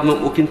that the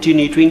government will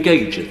continue to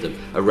engage with them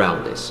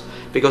around this,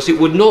 because it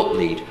would not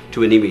lead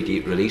to an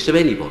immediate release of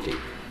anybody.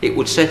 It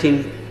would set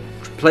in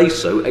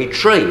place, a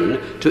train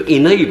to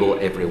enable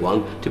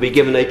everyone to be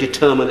given a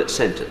determinate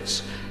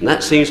sentence. And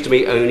that seems to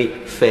me only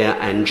fair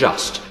and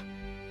just.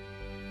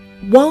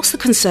 Whilst the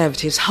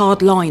Conservatives'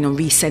 hard line on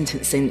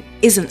resentencing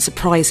isn't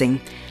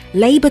surprising,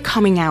 Labour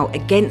coming out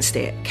against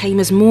it came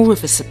as more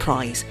of a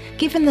surprise,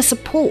 given the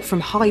support from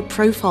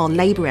high-profile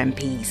Labour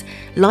MPs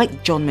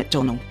like John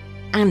McDonnell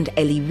and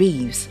Ellie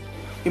Reeves.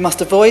 We must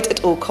avoid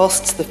at all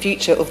costs the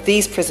future of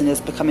these prisoners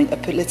becoming a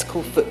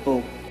political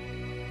football.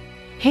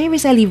 Here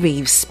is Ellie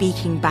Reeves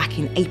speaking back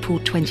in April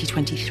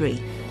 2023.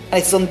 And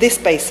it is on this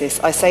basis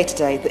I say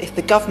today that if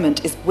the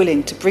government is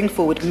willing to bring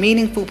forward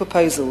meaningful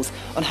proposals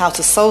on how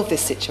to solve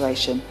this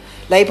situation,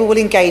 Labour will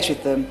engage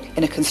with them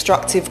in a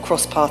constructive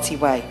cross-party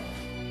way.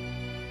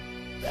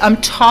 I'm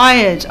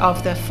tired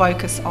of the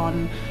focus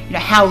on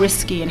how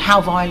risky and how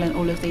violent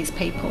all of these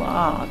people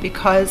are,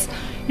 because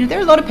there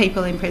are a lot of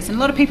people in prison, a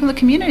lot of people in the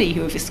community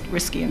who are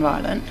risky and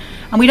violent,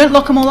 and we don't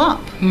lock them all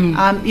up.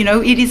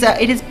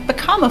 It has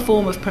become a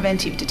form of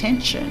preventive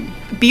detention.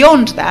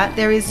 Beyond that,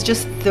 there is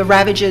just the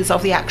ravages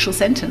of the actual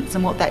sentence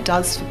and what that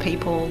does for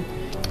people.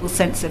 A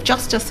sense of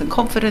justice and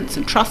confidence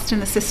and trust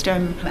in the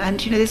system, and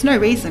there's no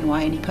reason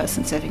why any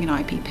person serving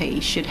an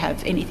IPP should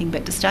have anything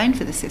but disdain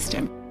for the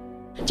system.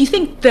 Do you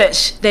think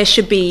that there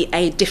should be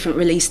a different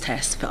release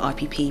test for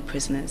IPP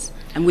prisoners?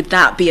 And would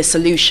that be a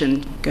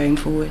solution going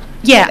forward?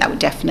 Yeah, that would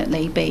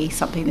definitely be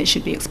something that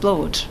should be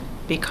explored,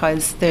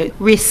 because the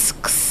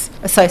risks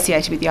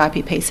associated with the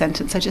IPP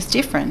sentence are just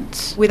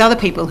different. With other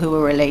people who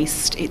were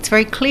released, it's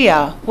very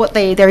clear what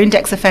their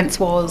index offence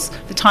was,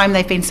 the time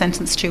they've been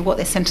sentenced to, what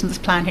their sentence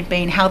plan had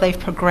been, how they've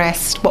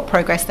progressed, what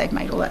progress they've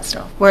made, all that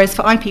stuff. Whereas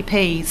for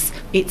IPPs,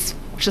 it's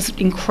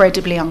just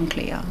incredibly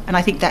unclear, and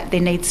I think that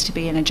there needs to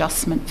be an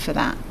adjustment for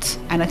that.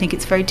 And I think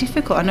it's very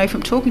difficult. I know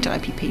from talking to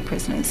IPP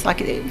prisoners, like,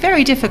 it's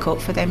very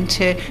difficult for them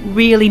to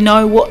really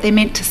know what they're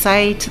meant to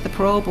say to the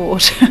parole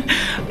board,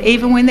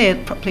 even when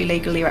they're properly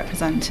legally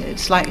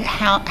represented. Like,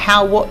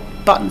 what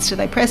buttons do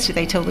they press? Do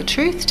they tell the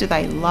truth? Do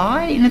they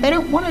lie? You know, they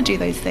don't want to do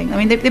those things. I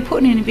mean, they're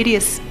put in an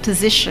invidious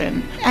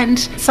position, and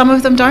some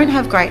of them don't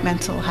have great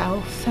mental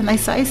health, and they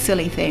say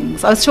silly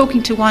things. I was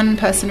talking to one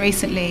person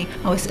recently,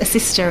 I was a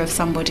sister of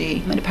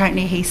somebody, and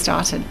apparently he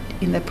started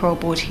in the parole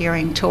board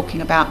hearing talking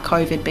about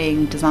COVID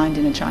being designed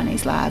in a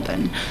Chinese lab,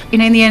 and, you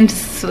know, in the end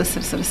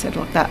solicitor sort of said,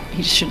 look, that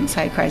he just shouldn't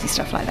say crazy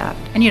stuff like that.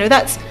 And, you know,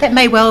 that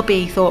may well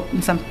be thought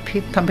in some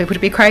people to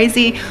be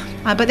crazy,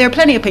 but there are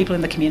plenty of people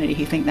in the community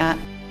who think that.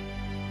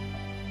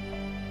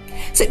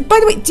 So, by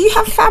the way, do you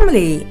have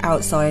family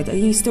outside? Are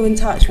you still in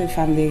touch with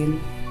family?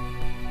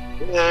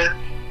 Yeah,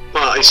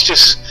 but it's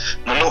just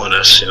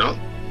monotonous, you know?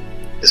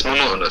 It's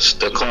monotonous.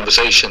 The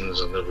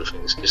conversations and everything.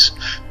 It's just,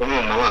 when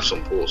my life's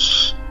on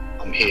pause,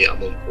 I'm here,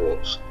 I'm on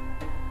pause.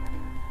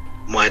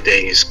 My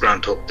day is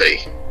Groundhog Day.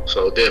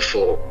 So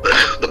therefore,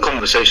 the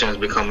conversation has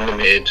become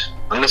limited.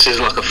 Unless it's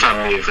like a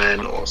family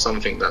event or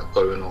something that's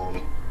going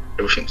on,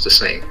 everything's the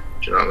same.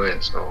 Do you know what I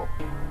mean? So,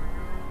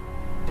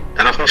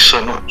 and I've missed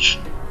so much.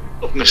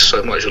 I've missed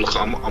so much. Look,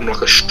 I'm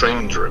like a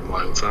stranger in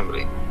my own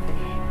family.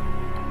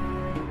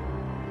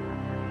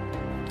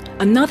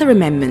 Another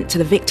amendment to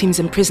the Victims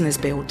and Prisoners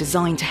Bill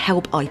designed to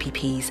help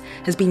IPPs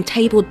has been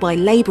tabled by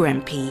Labour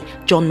MP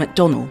John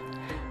McDonnell.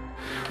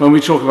 When we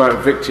talk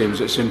about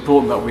victims, it's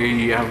important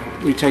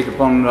that we take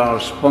upon our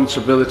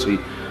responsibility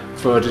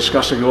for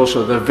discussing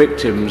also the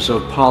victims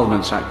of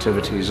Parliament's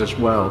activities as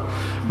well.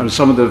 And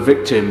some of the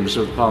victims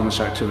of Parliament's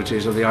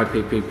activities are the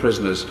IPP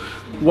prisoners.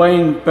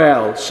 Wayne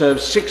Bell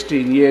served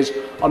 16 years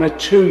on a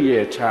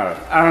 2-year tariff.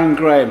 Aaron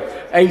Graham,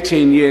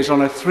 18 years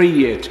on a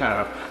 3-year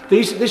tariff.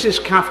 This is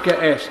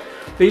Kafkaesque.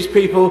 These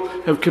people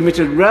have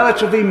committed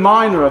relatively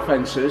minor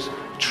offences,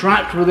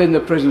 trapped within the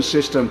prison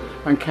system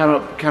and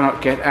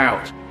cannot get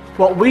out.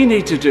 What we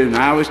need to do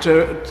now is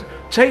to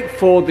take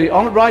forward the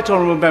right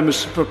honourable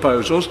members'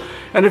 proposals,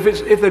 and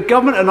if the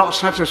government are not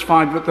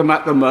satisfied with them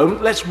at the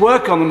moment, let's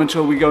work on them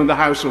until we go in the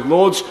House of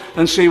Lords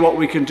and see what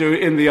we can do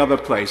in the other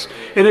place.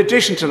 In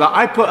addition to that,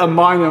 I put a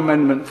minor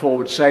amendment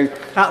forward saying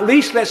at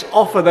least let's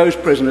offer those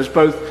prisoners,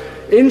 both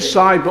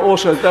inside but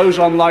also those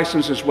on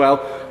licence as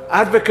well,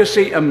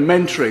 advocacy and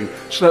mentoring,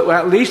 so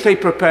that at least they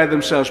prepare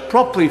themselves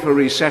properly for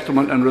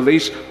resettlement and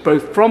release,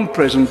 both from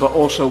prison but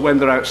also when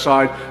they're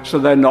outside, so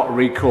they're not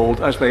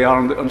recalled as they are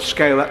on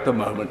scale at the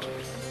moment.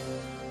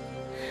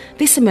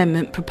 This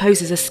amendment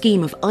proposes a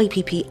scheme of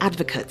IPP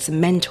advocates and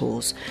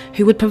mentors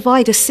who would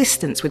provide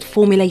assistance with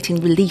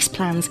formulating release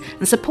plans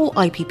and support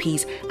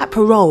IPPs at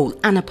parole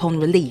and upon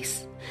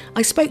release.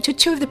 I spoke to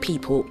two of the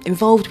people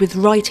involved with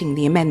writing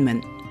the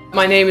amendment.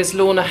 My name is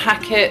Lorna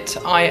Hackett.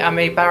 I am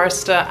a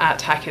barrister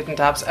at Hackett and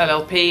Dabbs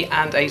LLP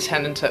and a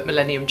tenant at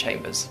Millennium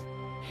Chambers.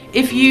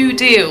 If you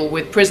deal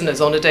with prisoners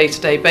on a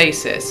day-to-day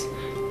basis,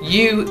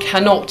 you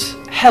cannot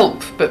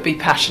help but be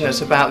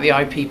passionate about the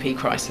IPP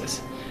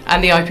crisis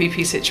and the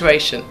IPP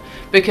situation,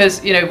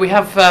 because, you know, we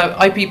have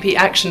IPP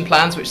action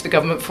plans which the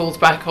government falls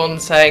back on,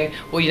 saying,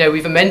 well, you know,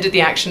 we've amended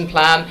the action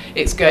plan,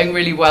 it's going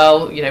really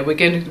well, you know, we're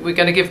going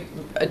to give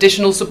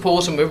additional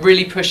support and we're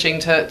really pushing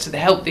to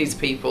help these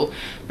people,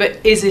 but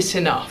is it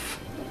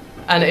enough?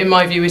 And in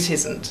my view it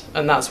isn't,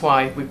 and that's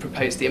why we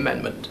proposed the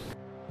amendment.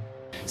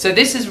 So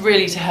this is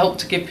really to help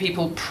to give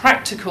people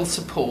practical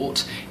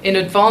support in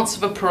advance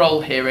of a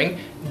parole hearing,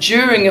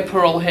 during a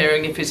parole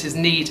hearing if it is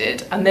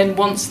needed, and then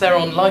once they're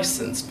on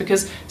licence,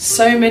 because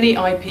so many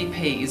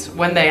IPPs,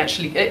 when they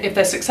actually, if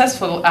they're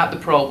successful at the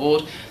parole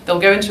board, they'll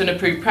go into an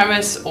approved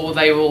premise or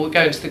they will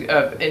go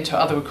into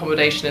other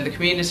accommodation in the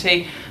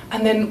community,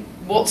 and then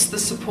what's the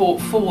support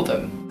for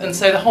them? And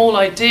so the whole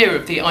idea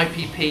of the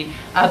IPP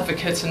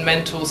advocate and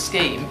mentor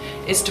scheme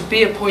is to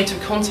be a point of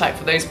contact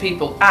for those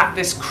people at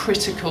this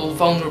critical,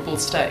 vulnerable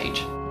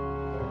stage.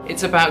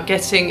 It's about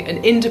getting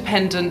an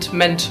independent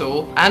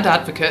mentor and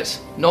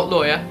advocate, not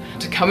lawyer,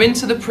 to come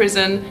into the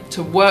prison,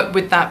 to work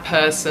with that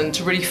person,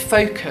 to really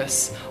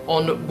focus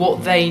on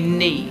what they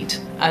need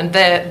and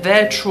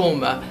their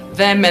trauma,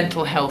 their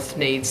mental health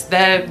needs,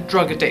 their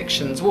drug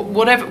addictions,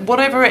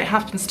 whatever it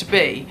happens to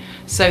be,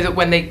 so that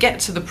when they get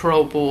to the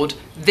parole board,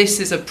 this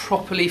is a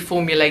properly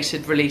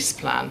formulated release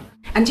plan.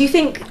 And do you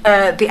think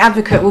the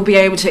advocate will be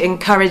able to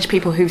encourage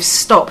people who've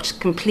stopped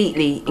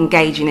completely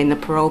engaging in the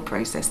parole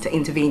process to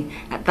intervene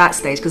at that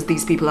stage, because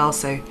these people are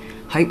so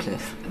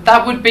hopeless?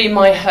 That would be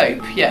my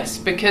hope, yes,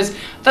 because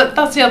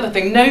that's the other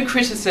thing. No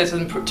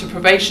criticism to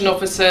probation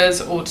officers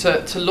or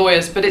to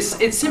lawyers, but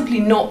it's simply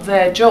not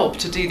their job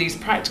to do these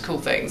practical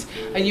things.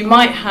 And you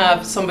might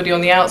have somebody on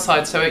the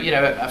outside, so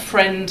a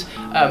friend,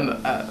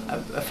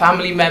 a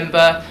family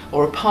member,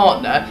 or a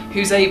partner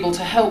who's able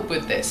to help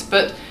with this.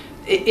 But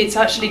it's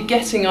actually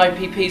getting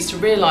IPPs to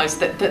realise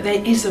that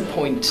there is a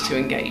point to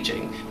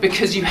engaging,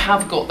 because you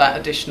have got that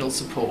additional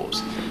support.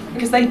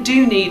 Because they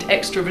do need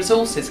extra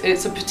resources.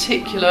 It's a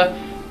particular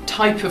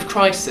type of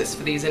crisis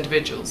for these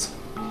individuals.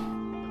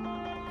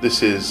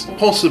 This is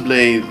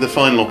possibly the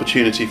final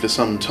opportunity for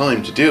some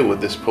time to deal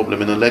with this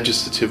problem in a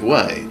legislative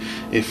way.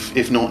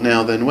 If not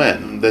now, then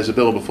when? There's a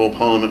bill before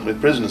Parliament with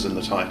prisoners in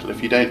the title.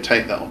 If you don't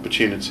take that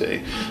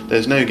opportunity,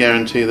 there's no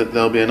guarantee that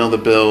there'll be another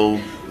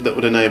bill that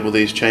would enable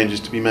these changes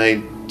to be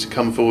made to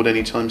come forward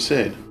anytime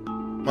soon.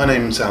 My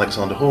name's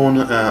Alexander Horn.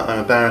 I'm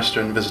a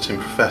barrister and visiting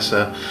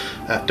professor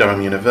at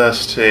Durham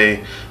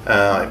University.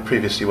 I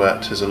previously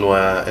worked as a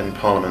lawyer in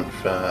Parliament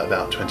for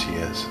about 20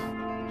 years.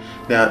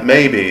 Now, it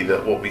may be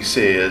that what we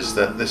see is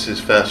that this is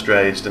first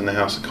raised in the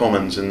House of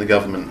Commons and the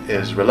government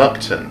is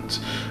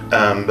reluctant.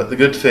 But the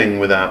good thing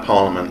with our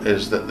Parliament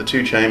is that the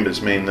two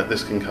chambers mean that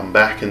this can come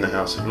back in the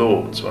House of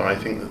Lords, where I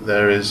think that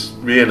there is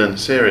real and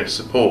serious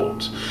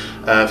support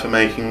for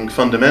making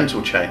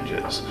fundamental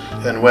changes.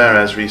 And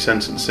whereas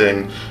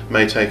resentencing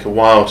may take a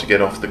while to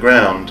get off the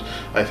ground,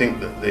 I think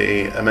that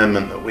the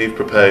amendment that we've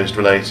proposed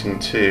relating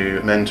to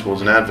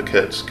mentors and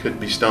advocates could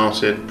be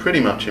started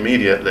pretty much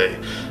immediately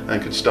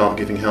and could start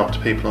giving help to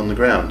people on the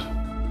ground.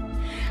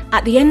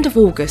 At the end of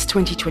August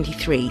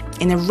 2023,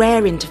 in a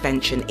rare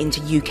intervention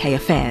into UK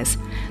affairs,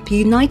 the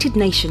United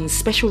Nations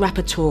Special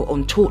Rapporteur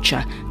on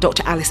Torture,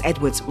 Dr. Alice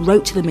Edwards,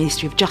 wrote to the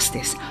Ministry of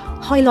Justice,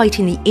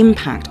 highlighting the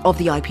impact of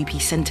the IPP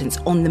sentence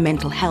on the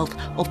mental health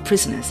of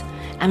prisoners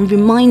and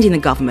reminding the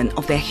government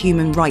of their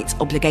human rights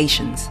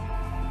obligations.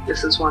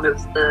 This is one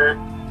of the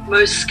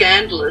most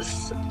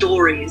scandalous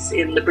stories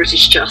in the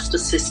British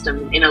justice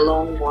system in a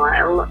long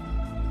while.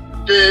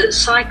 The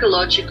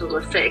psychological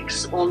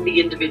effects on the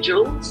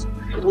individuals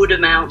would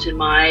amount, in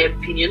my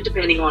opinion,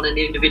 depending on an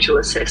individual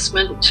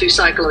assessment, to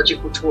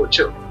psychological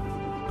torture.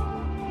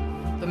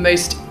 The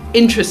most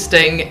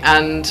interesting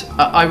and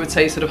I would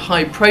say sort of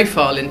high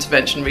profile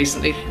intervention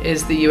recently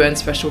is the UN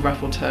Special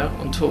Rapporteur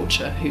on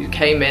Torture, who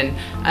came in,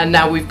 and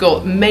now we've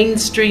got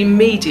mainstream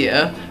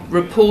media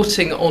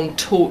reporting on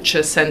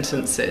torture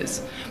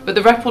sentences. But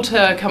the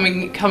rapporteur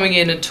coming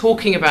in and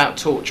talking about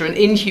torture and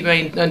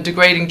inhumane and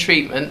degrading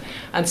treatment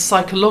and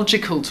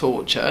psychological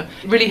torture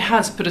really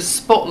has put a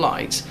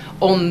spotlight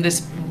on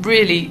this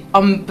really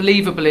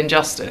unbelievable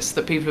injustice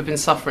that people have been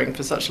suffering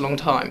for such a long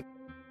time.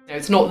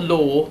 It's not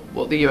law,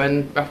 what the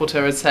UN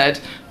rapporteur has said,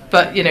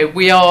 but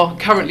we are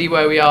currently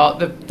where we are.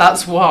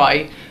 That's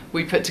why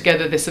we put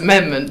together this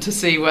amendment to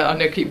see where, I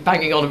know I keep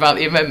banging on about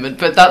the amendment,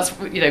 but that's,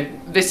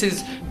 this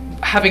is,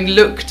 having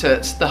looked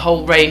at the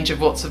whole range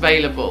of what's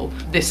available,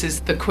 this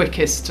is the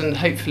quickest and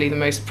hopefully the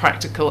most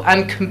practical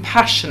and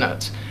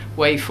compassionate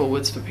way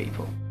forwards for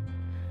people.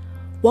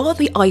 While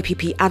the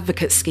IPP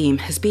Advocate Scheme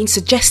has been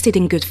suggested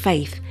in good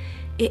faith,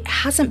 it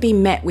hasn't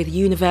been met with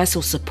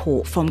universal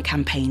support from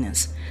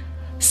campaigners,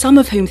 some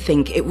of whom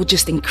think it will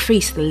just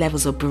increase the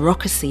levels of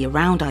bureaucracy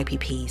around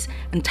IPPs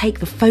and take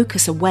the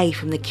focus away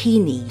from the key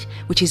need,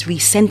 which is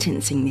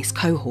resentencing this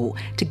cohort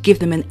to give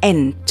them an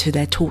end to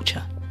their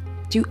torture.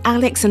 Do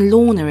Alex and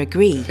Lorna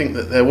agree? I think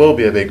that there will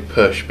be a big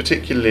push,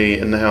 particularly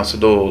in the House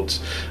of Lords,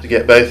 to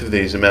get both of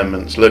these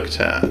amendments looked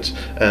at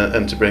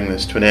and to bring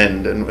this to an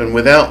end. And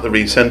without the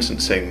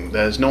resentencing,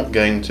 there's not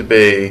going to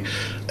be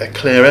a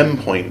clear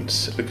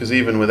endpoint, because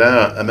even with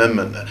our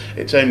amendment,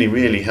 it's only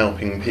really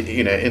helping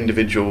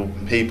individual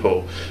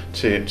people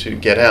to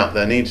get out.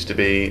 There needs to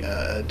be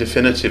a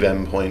definitive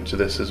endpoint to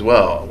this as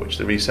well, which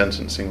the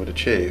resentencing would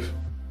achieve.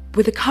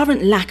 With the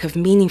current lack of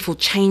meaningful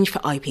change for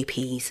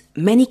IPPs,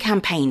 many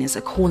campaigners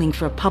are calling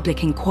for a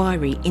public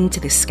inquiry into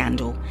this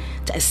scandal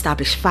to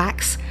establish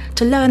facts,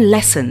 to learn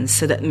lessons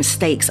so that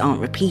mistakes aren't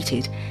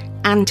repeated,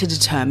 and to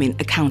determine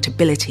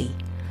accountability.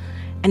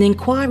 An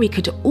inquiry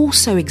could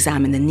also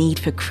examine the need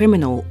for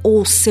criminal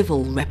or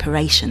civil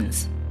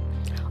reparations.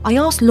 I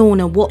asked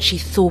Lorna what she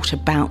thought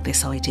about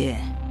this idea.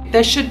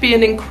 There should be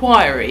an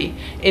inquiry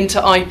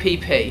into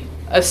IPP.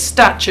 A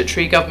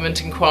statutory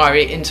government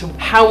inquiry into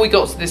how we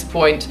got to this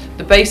point,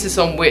 the basis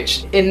on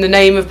which, in the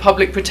name of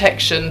public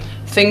protection,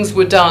 things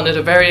were done at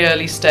a very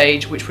early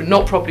stage which were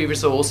not properly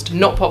resourced,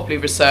 not properly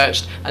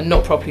researched, and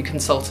not properly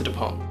consulted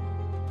upon.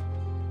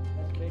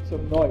 Let's make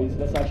some noise.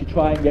 Let's actually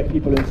try and get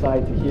people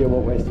inside to hear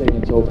what we're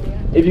saying. So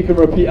if you can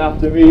repeat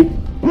after me.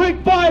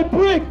 Brick by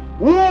brick,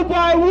 wall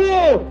by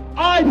wall,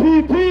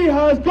 IPP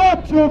has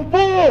got to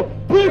fall.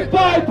 Brick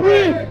by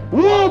brick,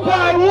 wall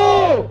by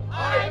wall,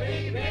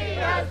 IPP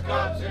has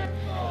got to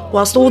fall.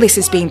 Whilst all this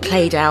is being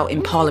played out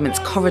in Parliament's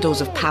corridors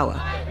of power,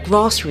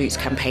 grassroots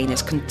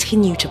campaigners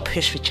continue to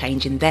push for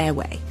change in their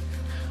way.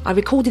 I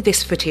recorded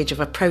this footage of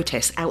a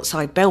protest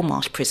outside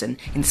Belmarsh Prison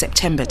in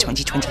September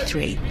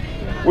 2023.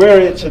 We're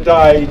here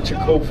today to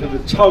call for the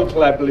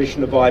total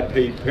abolition of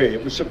IPP.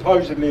 It was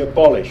supposedly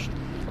abolished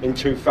in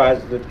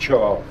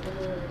 2012,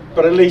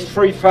 but at least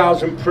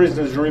 3,000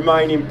 prisoners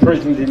remain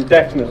imprisoned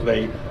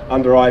indefinitely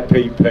under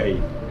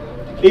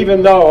IPP.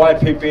 Even though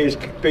IPP has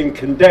been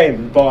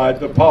condemned by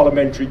the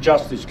Parliamentary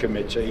Justice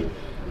Committee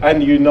and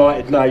the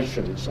United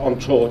Nations on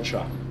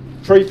torture.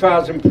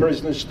 3,000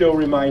 prisoners still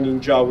remain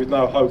in jail with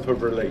no hope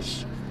of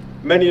release.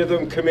 Many of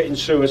them committing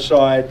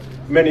suicide,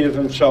 many of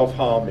them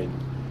self-harming,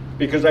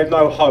 because they've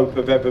no hope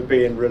of ever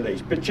being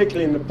released,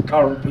 particularly in the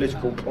current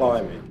political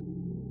climate.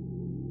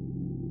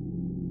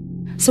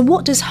 So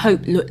what does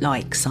hope look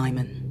like,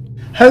 Simon?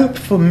 Hope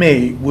for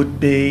me would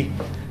be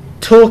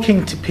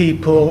talking to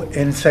people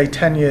in, say,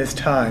 10 years'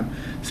 time,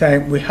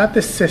 saying we had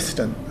this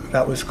system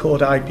that was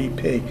called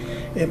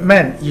IPP. It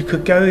meant you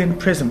could go in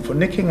prison for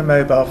nicking a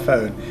mobile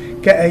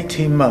phone, get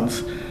 18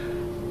 months,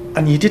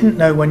 and you didn't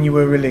know when you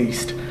were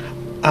released.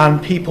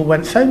 And people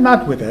went so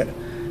mad with it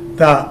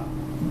that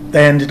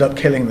they ended up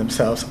killing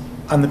themselves.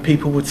 And the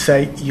people would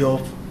say,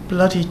 "You're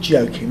bloody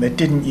joking. They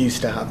didn't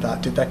used to have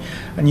that, did they?"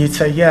 And you'd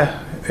say, "Yeah,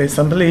 it's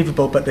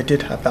unbelievable, but they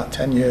did have that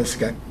 10 years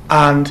ago."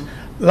 And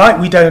like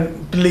we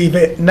don't believe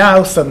it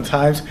now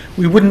sometimes,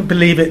 we wouldn't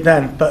believe it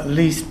then, but at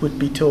least would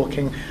be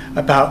talking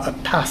about a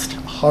past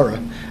horror.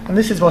 And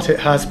this is what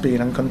it has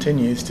been and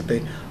continues to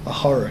be, a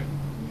horror.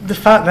 The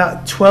fact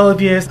that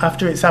 12 years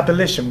after its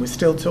abolition, we're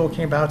still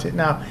talking about it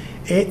now,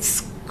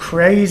 it's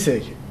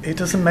crazy. It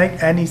doesn't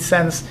make any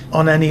sense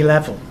on any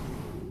level.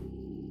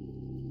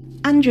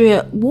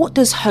 Andrea, what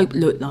does hope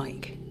look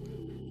like?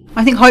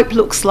 I think hope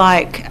looks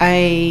like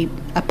a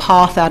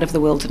path out of the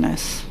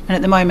wilderness. And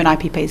at the moment,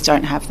 IPPs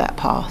don't have that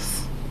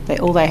path.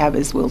 All they have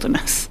is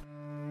wilderness.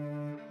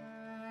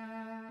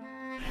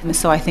 And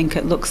so I think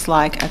it looks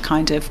like a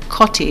kind of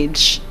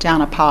cottage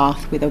down a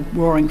path with a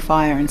roaring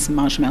fire and some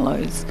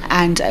marshmallows,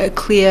 and a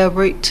clear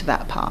route to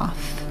that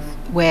path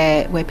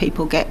where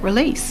people get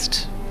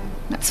released.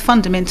 That's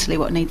fundamentally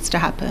what needs to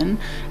happen,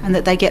 and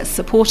that they get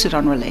supported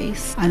on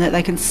release, and that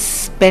they can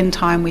spend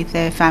time with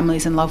their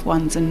families and loved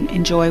ones and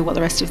enjoy what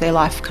the rest of their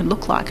life can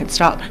look like and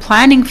start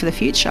planning for the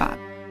future.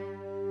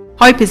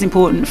 Hope is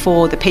important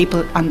for the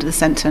people under the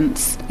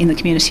sentence, in the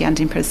community and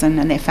in prison,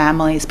 and their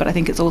families, but I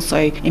think it's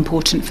also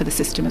important for the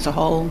system as a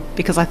whole,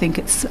 because I think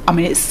it's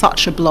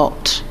such a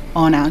blot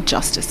on our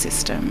justice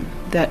system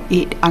that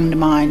it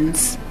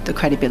undermines the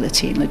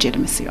credibility and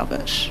legitimacy of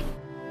it.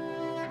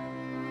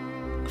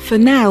 For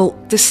now,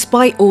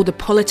 despite all the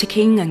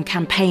politicking and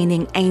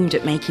campaigning aimed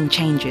at making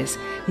changes,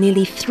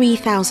 nearly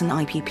 3,000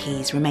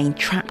 IPPs remain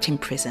trapped in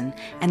prison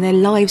and their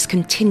lives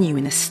continue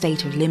in a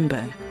state of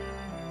limbo.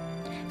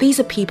 These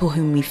are people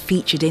whom we've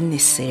featured in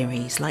this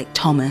series, like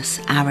Thomas,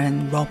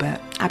 Aaron, Robert,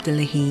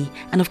 Abdullahi,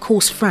 and of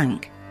course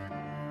Frank.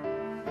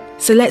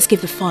 So let's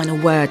give the final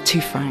word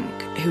to Frank,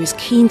 who is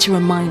keen to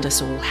remind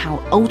us all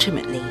how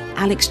ultimately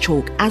Alex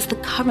Chalk, as the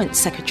current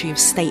Secretary of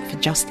State for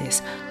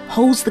Justice,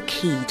 holds the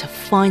key to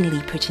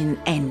finally putting an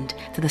end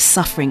to the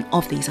suffering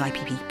of these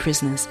IPP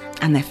prisoners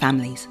and their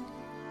families.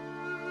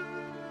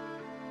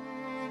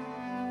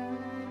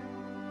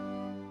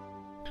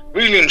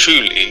 Really and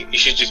truly, you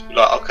should just be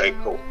like, okay,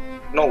 cool.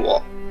 You know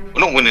what?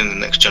 We're not winning the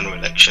next general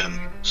election,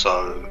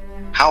 so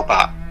how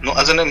about, not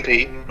as an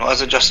MP, not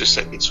as a Justice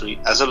Secretary,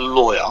 as a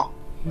lawyer,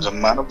 as a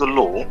man of the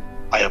law,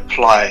 I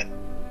apply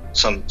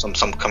some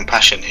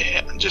compassion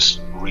here and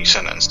just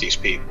re-sentence these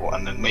people,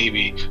 and then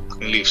maybe I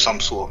can leave some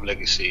sort of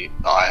legacy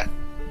that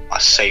I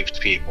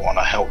saved people and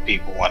I helped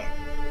people and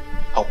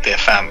helped their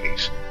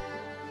families.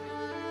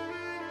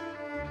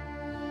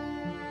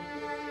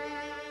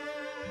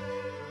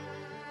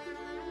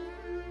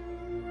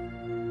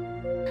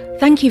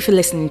 Thank you for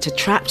listening to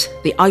Trapped,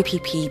 the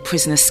IPP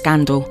prisoner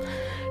scandal.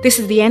 This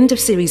is the end of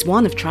Series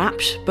 1 of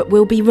Trapped, but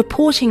we'll be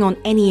reporting on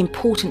any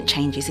important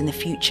changes in the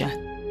future.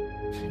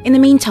 In the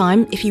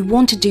meantime, if you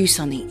want to do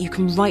something, you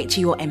can write to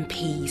your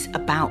MPs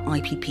about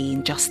IPP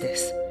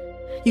injustice.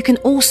 You can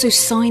also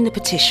sign the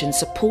petition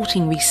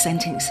supporting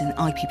resentencing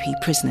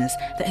IPP prisoners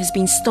that has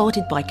been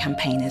started by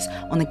campaigners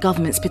on the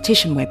government's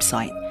petition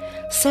website.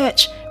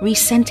 Search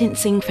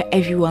Resentencing for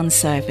Everyone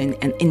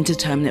Serving an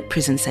Indeterminate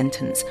Prison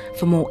Sentence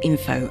for more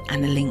info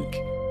and a link.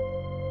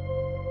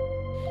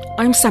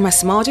 I'm Sama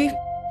Samadu.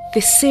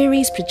 This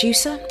series'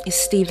 producer is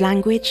Steve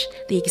Langridge,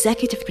 the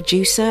executive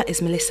producer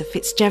is Melissa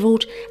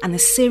Fitzgerald, and the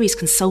series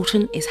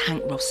consultant is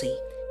Hank Rossi.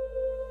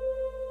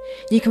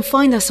 You can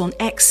find us on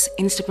X,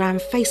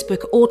 Instagram,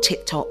 Facebook or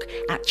TikTok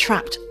at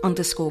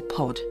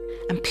trapped_pod,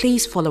 and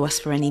please follow us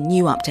for any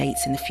new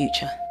updates in the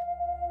future.